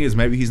 But the thing is,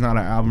 maybe he's not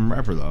an album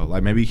rapper though.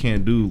 Like, maybe he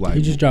can't do like.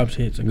 He just drops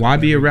hits. why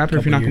be a rapper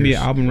if you're not gonna be an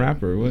years. album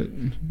rapper? What? I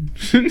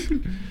That's think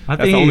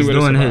the only he's way to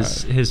doing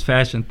survive. his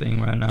fashion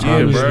thing right now. Yeah,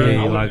 honestly.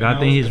 bro. Like I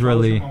think he's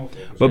really.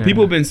 But Yeah.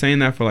 people have been saying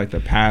that for like the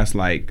past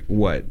like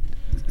what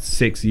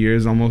 6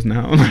 years almost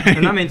now.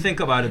 And I mean, think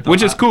about it. Though.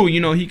 Which is cool, you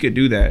know, he could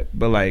do that,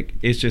 but like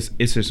it's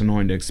just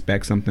annoying to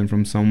expect something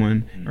from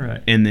someone,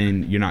 Right. and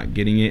then you're not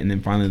getting it, and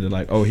then finally they're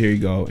like, "Oh, here you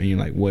go," and you're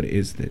like, "What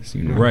is this?"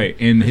 You know, Right,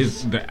 and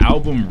the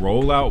album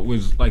rollout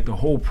was like the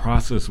whole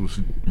process was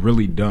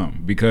really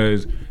dumb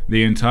because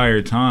the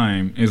entire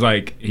time is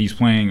like he's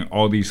playing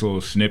all these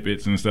little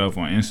snippets and stuff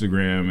on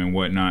Instagram and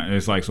whatnot.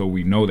 It's like so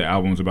we know the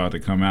album's about to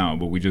come out,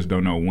 but we just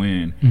don't know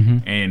when.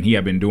 Mhm. And he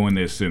had been doing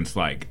this since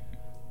like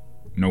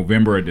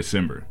November or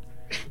December.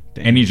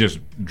 and he's just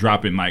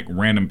dropping like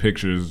random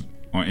pictures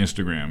on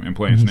Instagram and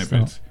playing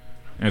snippets.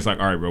 And it's like,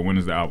 all right, bro, when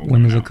is the album?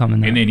 When is it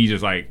coming out? And then he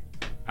just like,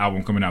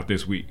 album coming out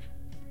this week.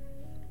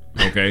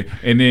 Okay,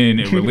 and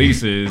then it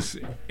releases,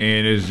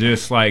 and it's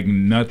just like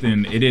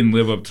nothing. It didn't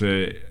live up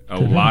to a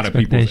lot of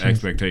people's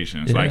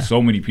expectations. Yeah. Like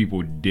so many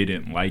people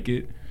didn't like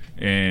it,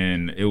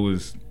 and it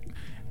was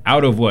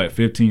out of what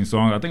 15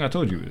 songs. I think I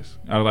told you this.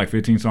 Out of like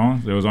 15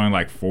 songs, there was only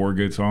like 4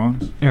 good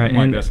songs. Right, I'm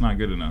like, and that's not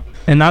good enough.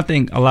 And I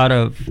think a lot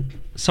of,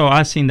 so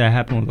I've seen that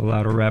happen with a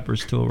lot of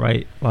rappers too,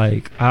 right?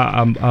 Like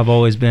I've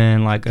always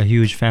been like a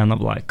huge fan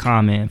of like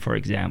Common, for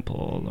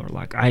example, or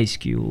like Ice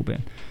Cube,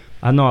 and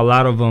I know a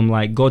lot of them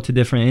like go to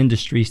different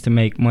industries to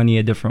make money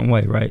a different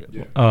way, right?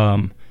 Yeah.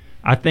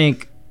 I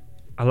think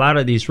a lot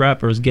of these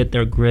rappers get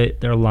their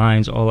grit, their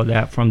lines, all of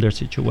that from their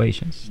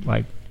situations,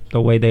 like the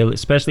way they,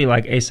 especially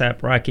like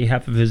A$AP Rocky,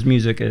 half of his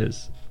music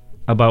is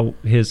about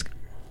his,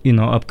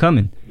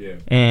 upcoming. Yeah.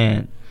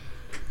 And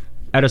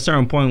at a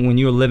certain point, when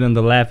you're living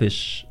the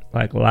lavish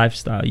like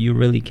lifestyle, you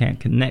really can't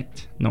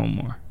connect no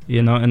more,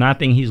 And I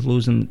think he's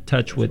losing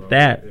touch with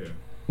that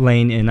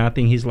lane, and I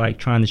think he's like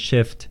trying to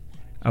shift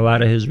a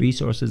lot of his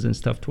resources and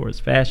stuff towards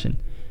fashion.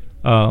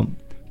 But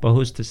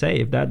who's to say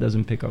if that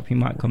doesn't pick up, he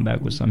might come back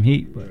with some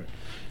heat. But,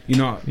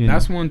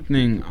 that's one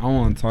thing I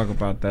want to talk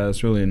about that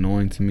it's really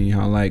annoying to me,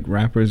 how like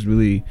rappers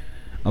really,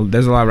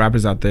 there's a lot of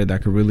rappers out there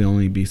that could really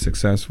only be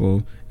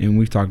successful, and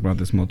we've talked about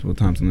this multiple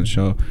times on the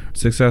show,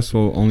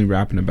 successful only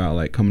rapping about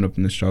like coming up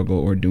in the struggle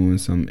or doing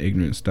some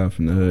ignorant stuff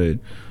in the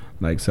hood,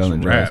 like selling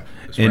drugs.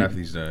 It's rap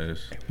these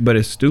days. But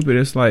it's stupid.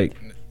 It's like,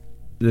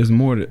 there's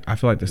more. I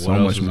feel like there's so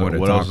much more to talk about.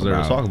 What else is there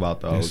to talk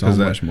about, though? There's so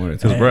much more to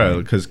talk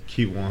about. Because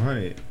Keep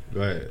 100.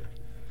 Go ahead.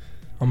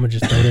 I'm gonna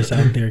just throw this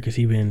out there because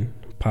he been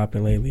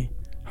popping lately.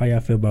 How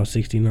y'all feel about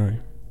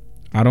 69?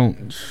 I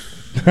don't.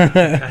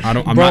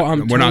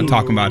 We're not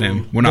talking about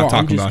him. We're not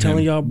talking about him. I'm just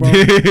telling y'all, bro.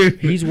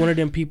 He's one of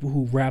them people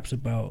who raps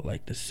about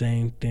like the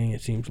same thing.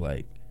 It seems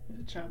like.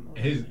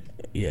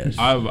 Yes.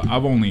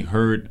 I've only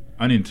heard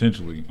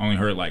unintentionally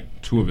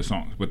like 2 of his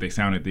songs, but they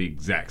sounded the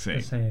exact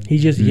same. He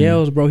just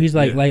yells, bro. He's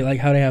like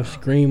how they have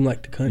Scream,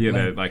 like the country.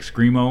 Yeah, like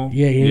Screamo.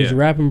 Yeah, he's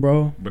rapping,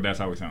 bro. But that's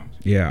how it sounds.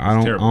 Yeah,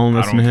 I don't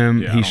listen to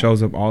him. He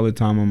shows up all the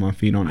time on my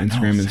feed on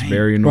Instagram. It's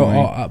very annoying.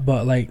 Bro,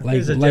 but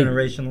it's a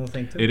generational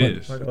thing too. It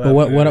is. But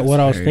what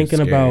I was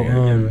thinking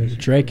about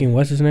Drake and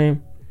what's his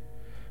name?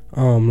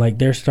 Like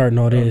they're starting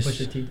all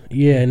this.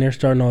 Yeah, and they're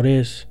starting all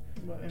this.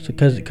 So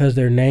cause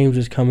their names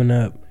is coming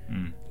up,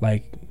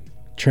 like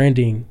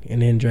trending, and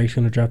then Drake's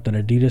gonna drop that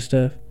Adidas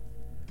stuff.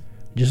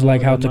 Just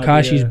like how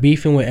Tekashi's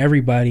beefing with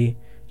everybody,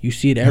 you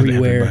see it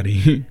everywhere.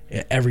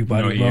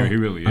 Everybody, bro. Yeah, he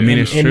really is. I mean,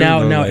 it's and true, now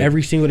like,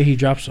 every single that he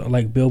drops,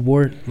 like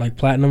Billboard, like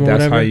platinum or that's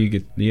whatever. That's how you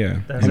get. Yeah,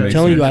 I'm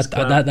telling you,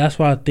 that's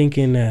why I'm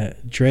thinking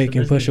that Drake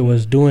and Pusha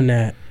was doing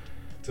that.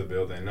 To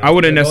build that. I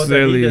wouldn't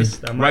necessarily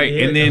right,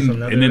 and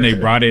then they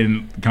brought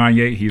in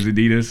Kanye. He's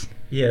Adidas.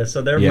 Yeah,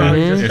 so they're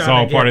probably just it's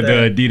all part of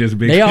the Adidas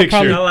big they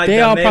picture. They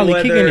all probably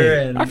kicking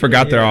it. I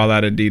forgot they're all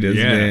at Adidas,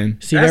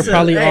 man. See, they're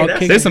probably all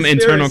kicking. There's some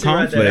internal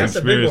conflict.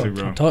 Conspiracy,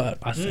 bro.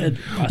 I said,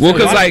 well,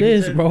 because like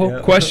this,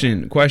 bro.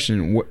 Question. So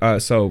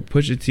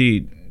Pusha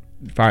T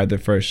fired the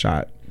first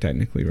shot,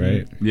 technically,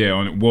 right?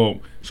 Yeah.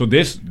 So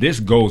this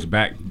goes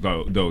back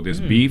though. This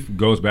beef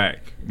goes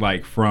back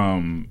like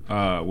from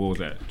what was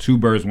that? 2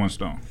 birds, 1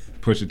 stone.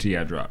 Pusha T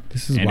had dropped.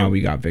 This is why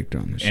we got Victor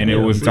on the show. And it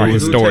was our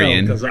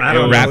historian,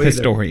 rap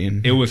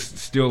historian. It was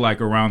still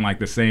like around like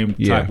the same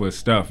type of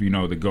stuff, the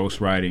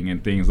ghostwriting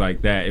and things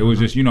like that. It was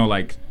just,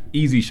 like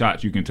easy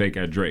shots you can take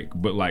at Drake,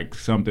 but like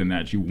something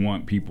that you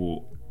want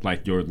people,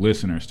 like your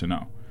listeners, to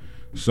know.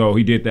 So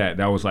he did that.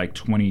 That was like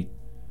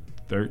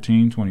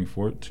 2013,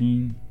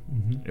 2014.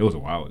 It was a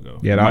while ago.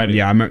 Yeah, I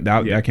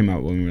remember that came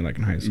out when we were like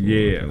in high school.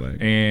 Yeah,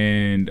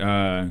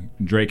 and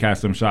Drake had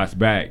some shots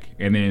back,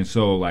 and then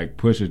so like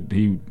Pusha,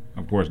 he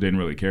of course didn't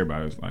really care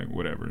about it. It's like,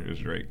 whatever, it's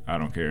Drake. I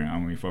don't care.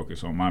 I'm only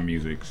focused on my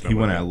music. He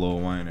went at Lil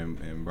Wayne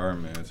and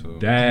Birdman too.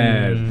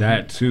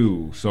 That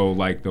too. So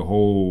like the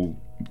whole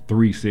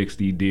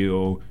 360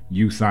 deal,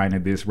 you signed to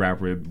this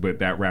rapper, but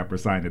that rapper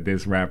signed to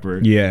this rapper.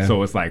 Yeah.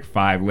 So it's like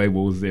 5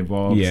 labels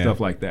involved, stuff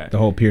like that. The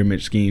whole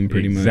pyramid scheme,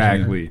 pretty much.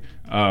 Exactly.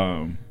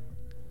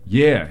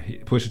 Yeah,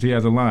 Pusha T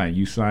has a line.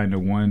 You signed to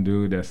one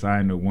dude that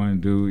signed to one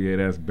dude. Yeah,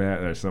 that's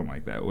bad, or something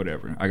like that.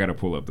 Whatever. I got to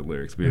pull up the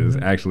lyrics because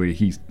actually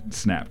he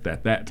snapped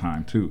at that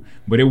time too.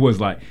 But it was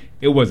like,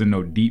 it wasn't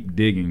no deep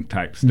digging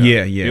type stuff.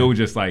 Yeah. It was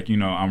just like,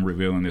 I'm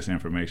revealing this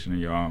information to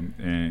y'all,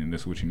 and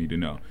this is what you need to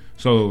know.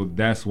 So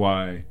that's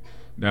why,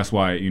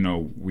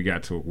 we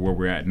got to where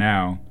we're at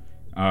now.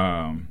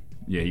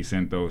 He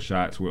sent those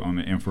shots on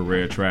the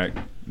infrared track.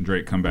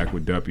 Drake come back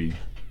with Duppy,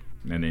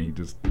 and then he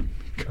just.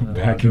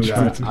 I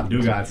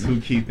do got 2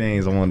 key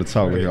things I wanted to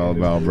talk with y'all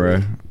about,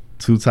 bruh.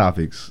 2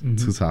 topics.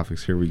 2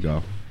 topics. Here we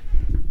go.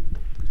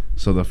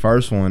 So the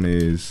first one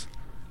is,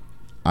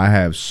 I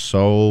have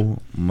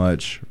so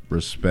much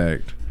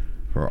respect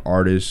for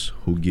artists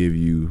who give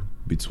you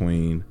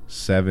between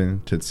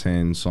 7 to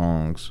 10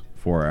 songs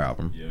for an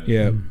album.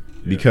 Yeah.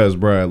 Because,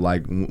 bruh,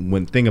 like,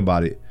 think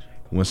about it,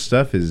 when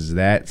stuff is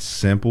that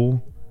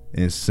simple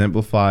and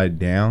simplified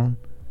down,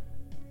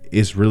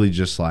 it's really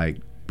just like,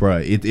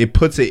 bruh, it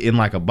puts it in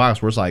like a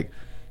box where it's like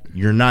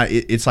you're not.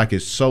 It's like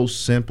it's so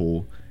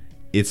simple.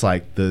 It's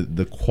like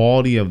the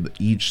quality of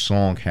each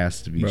song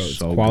has to be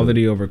so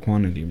quality good. over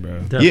quantity, bro.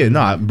 Definitely. Yeah,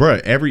 nah, bro.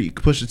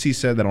 Pusha T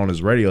said that on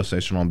his radio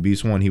station on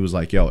Beast One. He was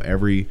like, "Yo,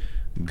 every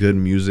good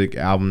music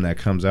album that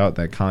comes out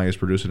that Kanye's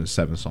producing is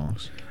 7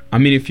 songs." I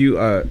mean, if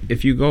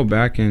you go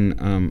back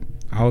and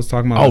I was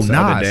talking about this the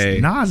other day.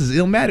 Nas'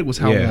 Illmatic was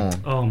how long?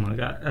 Oh my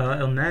God,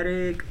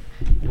 Illmatic.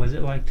 Was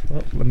it like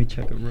 12? Let me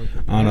check it real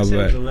quick. I don't know,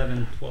 but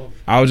 11, 12.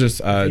 I was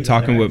just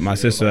talking with my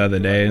sister the other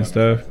day and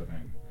stuff.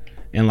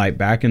 And like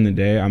back in the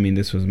day, I mean,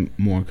 this was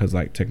more because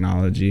like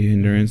technology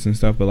hindrance and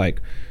stuff, but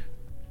like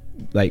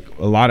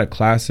a lot of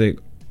classic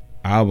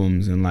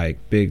albums and like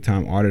big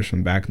time artists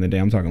from back in the day,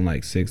 I'm talking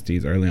like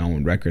 60s, early on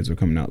when records were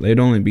coming out, they'd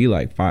only be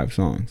like 5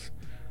 songs.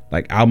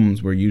 Like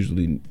albums were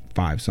usually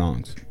 5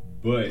 songs.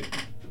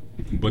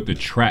 But the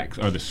tracks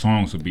or the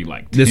songs would be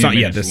like 10 the song,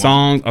 minutes the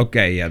long. songs.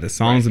 Okay, yeah, the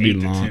songs Like would be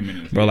 8 to 10 long,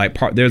 minutes, bro. Like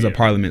there's a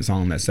Parliament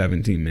song that's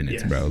 17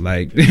 minutes, bro.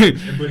 Like, but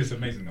it's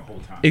amazing the whole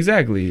time.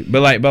 Exactly,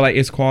 but like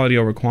it's quality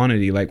over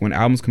quantity. Like when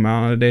albums come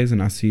out nowadays,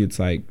 and I see it's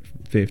like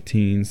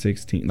 15,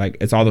 16, like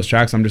it's all those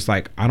tracks. I'm just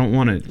like, I don't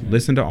want to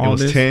listen to all It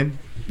was this. 10.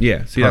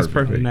 Yeah, see, that's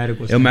perfect.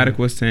 Illmatic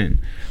was 10.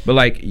 But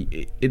like,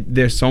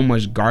 there's so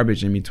much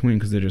garbage in between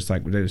because they're just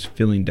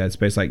filling dead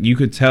space. Like you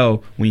could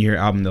tell when you hear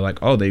an album, they're like,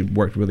 oh, they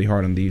worked really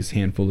hard on these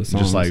handful of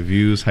songs. Just like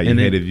Views, how you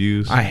hated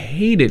Views. I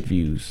hated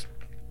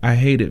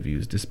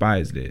Views.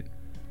 Despised it.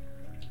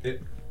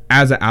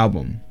 As an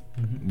album.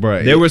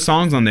 Bro, there were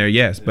songs on there,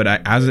 yes, but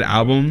as an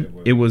album,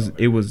 it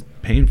was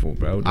painful,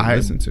 bro, to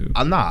listen to.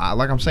 I'm not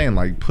like I'm saying,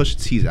 like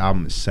Pusha T's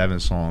album is 7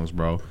 songs,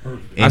 bro.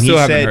 And I still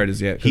haven't heard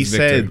his yet. He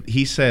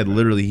said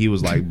literally, he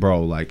was like,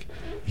 bro, like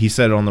he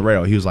said it on the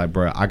radio. He was like,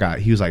 bro,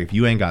 he was like, if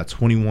you ain't got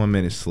 21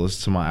 minutes to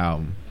listen to my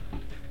album,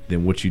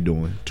 then what you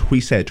doing?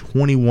 He said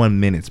 21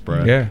 minutes,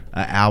 bro. Yeah,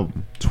 an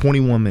album,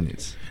 21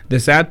 minutes.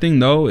 The sad thing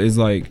though is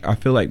like I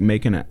feel like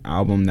making an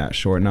album that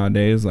short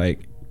nowadays,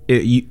 like.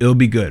 It'll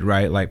be good,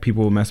 right? Like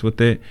people will mess with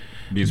it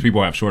because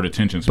people have short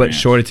attention spans. But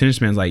short attention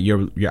spans, like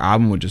your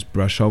album would just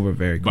brush over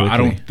very quickly. But I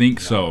don't think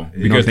so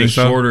because the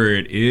shorter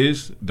it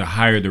is, the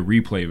higher the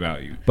replay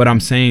value. But I'm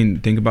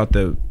saying, think about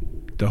the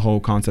whole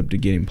concept of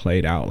getting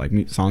played out,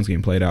 like songs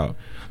getting played out.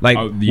 Like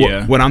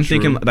what I'm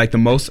thinking, like the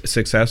most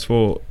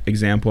successful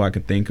example I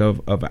could think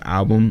of an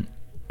album.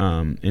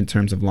 In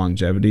terms of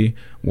longevity,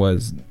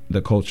 was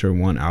the Culture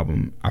One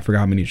album. I forgot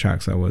how many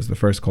tracks that was. The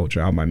first Culture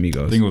album by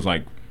Migos. I think it was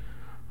like.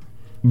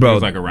 Bro,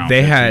 like around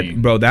they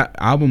 15. had that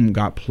album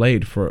got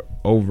played for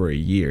over a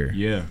year.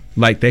 Yeah,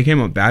 like they came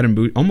up Bad and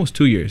Bougie, almost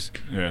 2 years.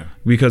 Yeah,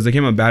 because they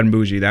came up Bad and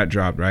Bougie, that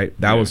dropped right.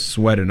 That was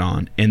Sweated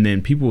On, and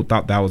then people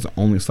thought that was the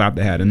only slap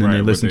they had, and then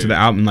they listened to the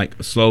album, like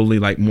slowly,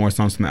 like more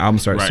songs from the album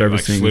started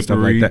surfacing and stuff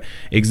like that.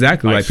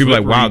 Exactly, like people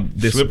like, wow,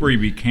 this Slippery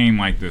became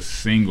like the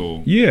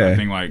single. Yeah, I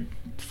think like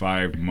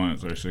 5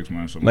 months or 6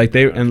 months. Like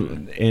they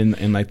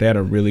and like they had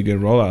a really good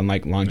rollout and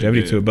like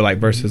longevity to it, but like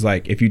versus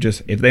like if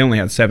they only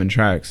had 7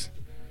 tracks.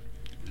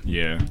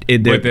 Yeah,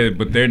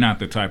 but they're not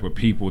the type of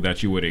people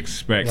that you would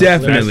expect.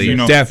 Definitely,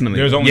 definitely.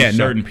 There's only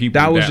certain people.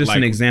 That was just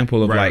an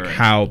example of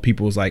how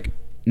people's like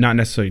not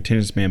necessarily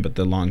attention span, but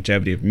the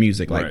longevity of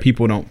music. Like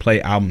people don't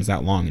play albums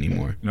that long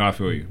anymore. No, I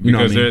feel you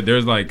because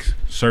there's like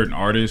certain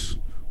artists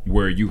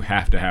where you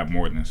have to have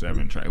more than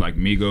 7 tracks. Like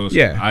Migos,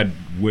 I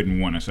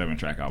wouldn't want a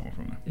 7-track album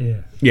from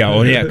them.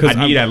 Because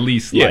I need at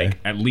least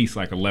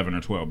like 11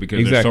 or 12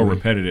 because they're so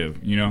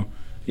repetitive, you know.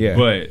 Yeah,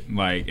 but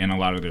like, and a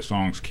lot of their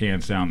songs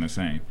can sound the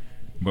same.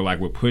 But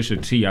like with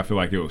Pusha T, I feel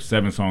like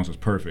 7 songs was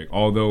perfect.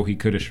 Although he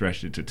could have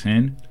stretched it to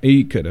 10.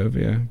 He could have,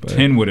 yeah. But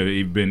 10 would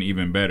have been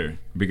even better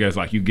because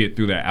like you get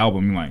through that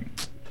album, you're like,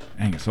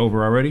 dang, it's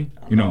over already.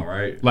 You know,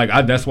 right? Like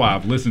that's why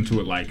I've listened to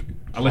it. Like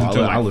I listened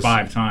to it like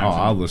 5 times. Oh,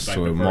 I listened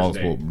to it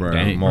multiple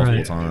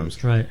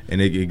times. Right. And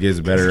it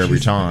gets better every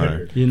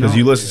time because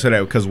you listen to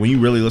that. Because when you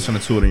really listen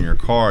to it in your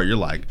car, you're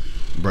like,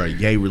 bro,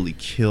 Ye really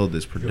killed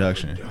this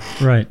production.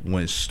 Right.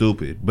 Went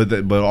stupid.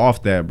 But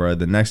off that, bro,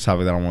 the next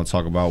topic that I want to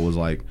talk about was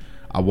like.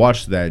 I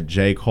watched that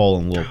J. Cole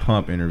and Lil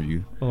Pump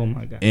interview. Oh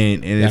my god!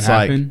 And it's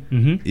happened?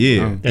 Like,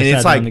 yeah, and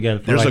it's like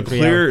there's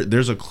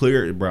a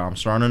clear, bro. I'm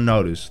starting to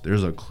notice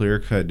there's a clear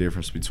cut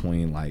difference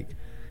between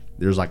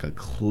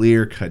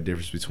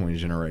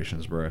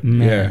generations, bro.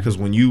 Yeah, because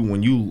when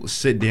you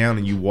sit down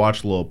and you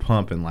watch Lil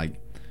Pump and like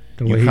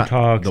the way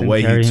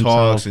he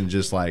talks, and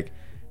just like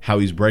how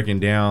he's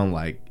breaking down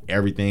like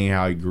everything,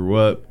 how he grew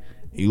up.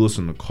 You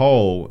listen to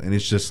Cole, and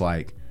it's just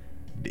like.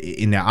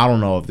 And now I don't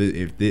know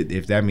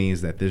if that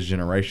means that this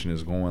generation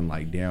is going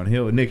like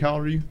downhill. Nick, how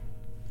old are you?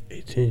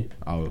 18.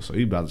 Oh, so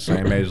you about the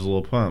same age as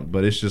Lil Pump,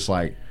 but it's just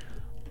like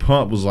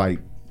Pump was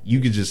like you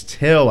could just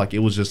tell like it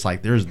was just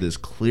like there's this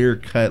clear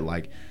cut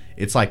like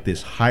it's like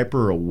this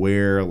hyper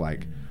aware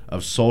like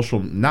of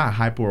not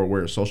hyper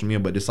aware of social media,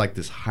 but it's like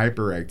this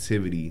hyper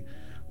activity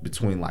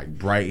between like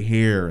bright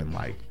hair and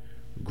like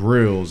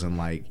grills and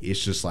like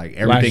it's just like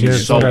everything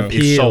is so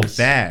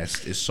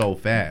fast. It's so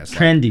fast.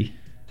 Trendy.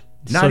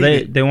 Like, so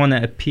they want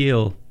to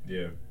appeal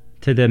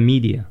to the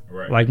media,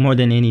 Right. like more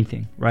than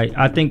anything, right?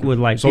 I think with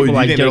like So people you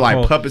like think J. they're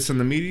Cole, like puppets in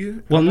the media?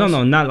 well, almost?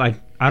 no, not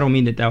like, I don't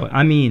mean it that way.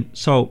 I mean,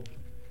 so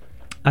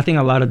I think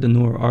a lot of the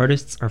newer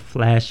artists are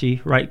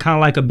flashy, right? Kind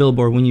of like a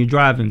billboard. When you're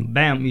driving,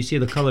 bam, you see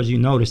the colors, you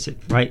notice it,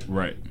 right?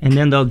 Right. And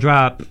then they'll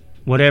drop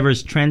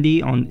whatever's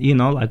trendy on, you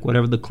know, like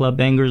whatever the club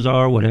bangers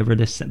are, whatever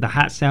the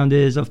hot sound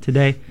is of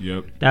today.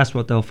 Yep. That's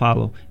what they'll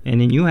follow.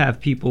 And then you have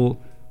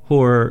people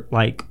who are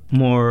like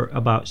more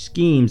about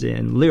schemes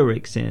and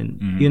lyrics and,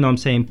 you know what I'm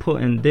saying,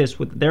 putting this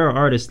with, there are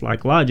artists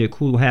like Logic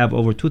who have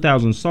over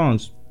 2,000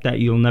 songs that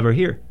you'll never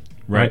hear.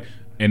 Right.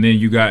 And then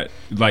you got,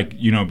 like,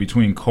 you know,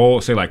 between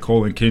Cole, say like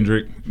Cole and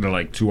Kendrick, they're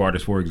like two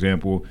artists, for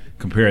example,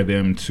 compare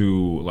them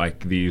to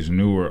like these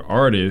newer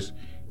artists,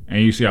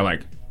 and you see how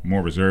like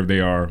more reserved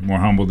they are, more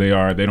humble they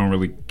are. They don't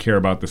really care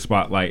about the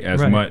spotlight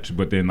as much.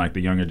 But then like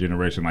the younger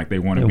generation, like they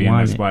want to be in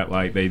the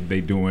spotlight. They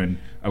doing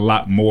a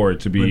lot more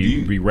to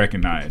be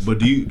recognized. But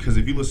do you, because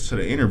if you listen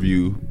to the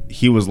interview,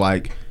 he was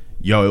like,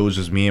 yo, it was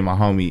just me and my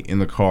homie in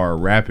the car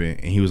rapping,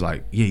 and he was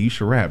like, yeah, you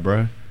should rap,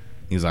 bruh.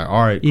 He's like,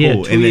 all right, cool.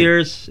 Yeah, 2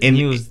 years, and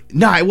he was.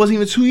 Nah, it wasn't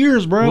even 2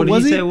 years, bro. What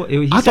Was he it?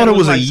 say? I thought it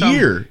was like a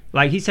year.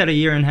 Like he said, a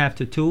year and a half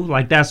to 2.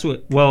 Like that's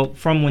what. Well,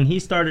 from when he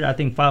started, I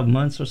think 5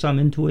 months or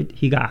something into it,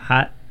 he got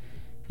hot,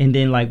 and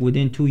then like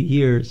within 2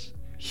 years,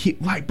 he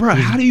like, bro,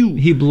 how do you?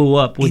 He blew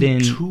up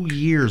within 2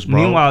 years, bro.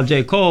 Meanwhile,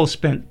 J. Cole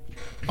spent.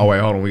 Oh wait,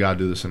 hold on. We gotta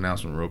do this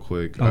announcement real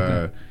quick.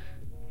 Okay.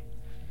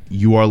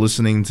 You are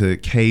listening to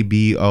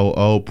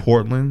KBOO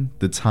Portland.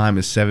 The time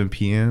is 7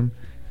 p.m.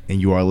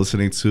 and you are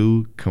listening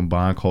to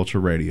Combined Culture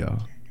Radio.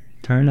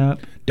 Turn up.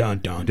 Dun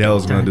dun.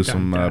 Dale's gonna do dun,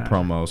 some dun.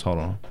 promos. Hold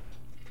on.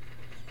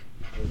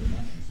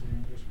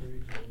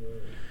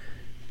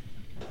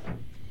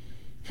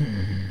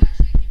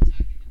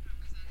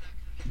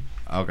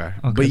 Okay.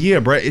 But yeah,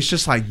 bro, it's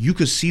just like you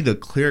could see the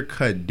clear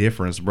cut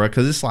difference, bro.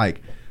 Because it's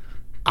like,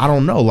 I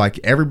don't know, like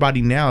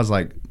everybody now is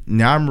like,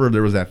 now I remember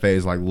there was that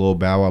phase like Lil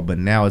Bow Wow, but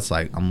now it's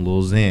like I'm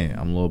Lil Xan,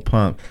 I'm Lil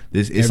Pump.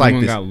 It's Everyone like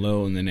this, got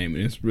Lil in the name,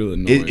 and it's really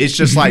annoying. it's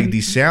just like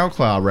these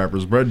SoundCloud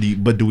rappers, bro.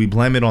 But do we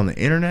blame it on the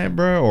internet,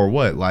 bro, or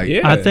what? Like,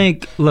 I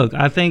think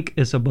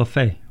it's a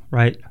buffet,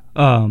 right?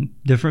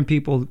 Different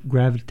people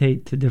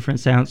gravitate to different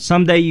sounds.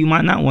 Someday you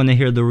might not want to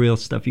hear the real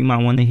stuff. You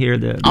might want to hear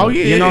the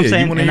you know what I'm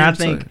saying? And I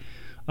think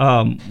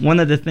one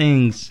of the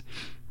things,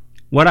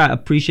 what I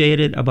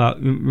appreciated about,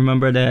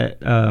 remember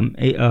that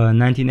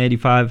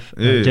 1985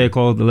 J.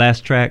 Cole, the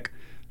last track,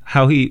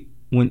 how he,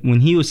 when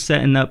he was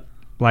setting up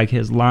like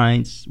his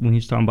lines, when he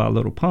was talking about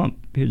Little Pump,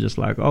 he was just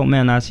like, oh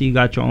man, I see you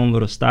got your own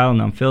little style and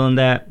I'm feeling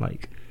that.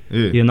 Like,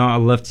 you know, I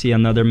love to see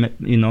another,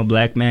 you know,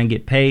 black man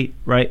get paid,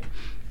 right?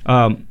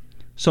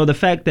 So the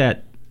fact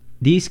that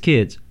these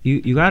kids,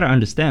 you got to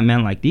understand,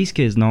 man, like these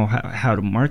kids know how to market.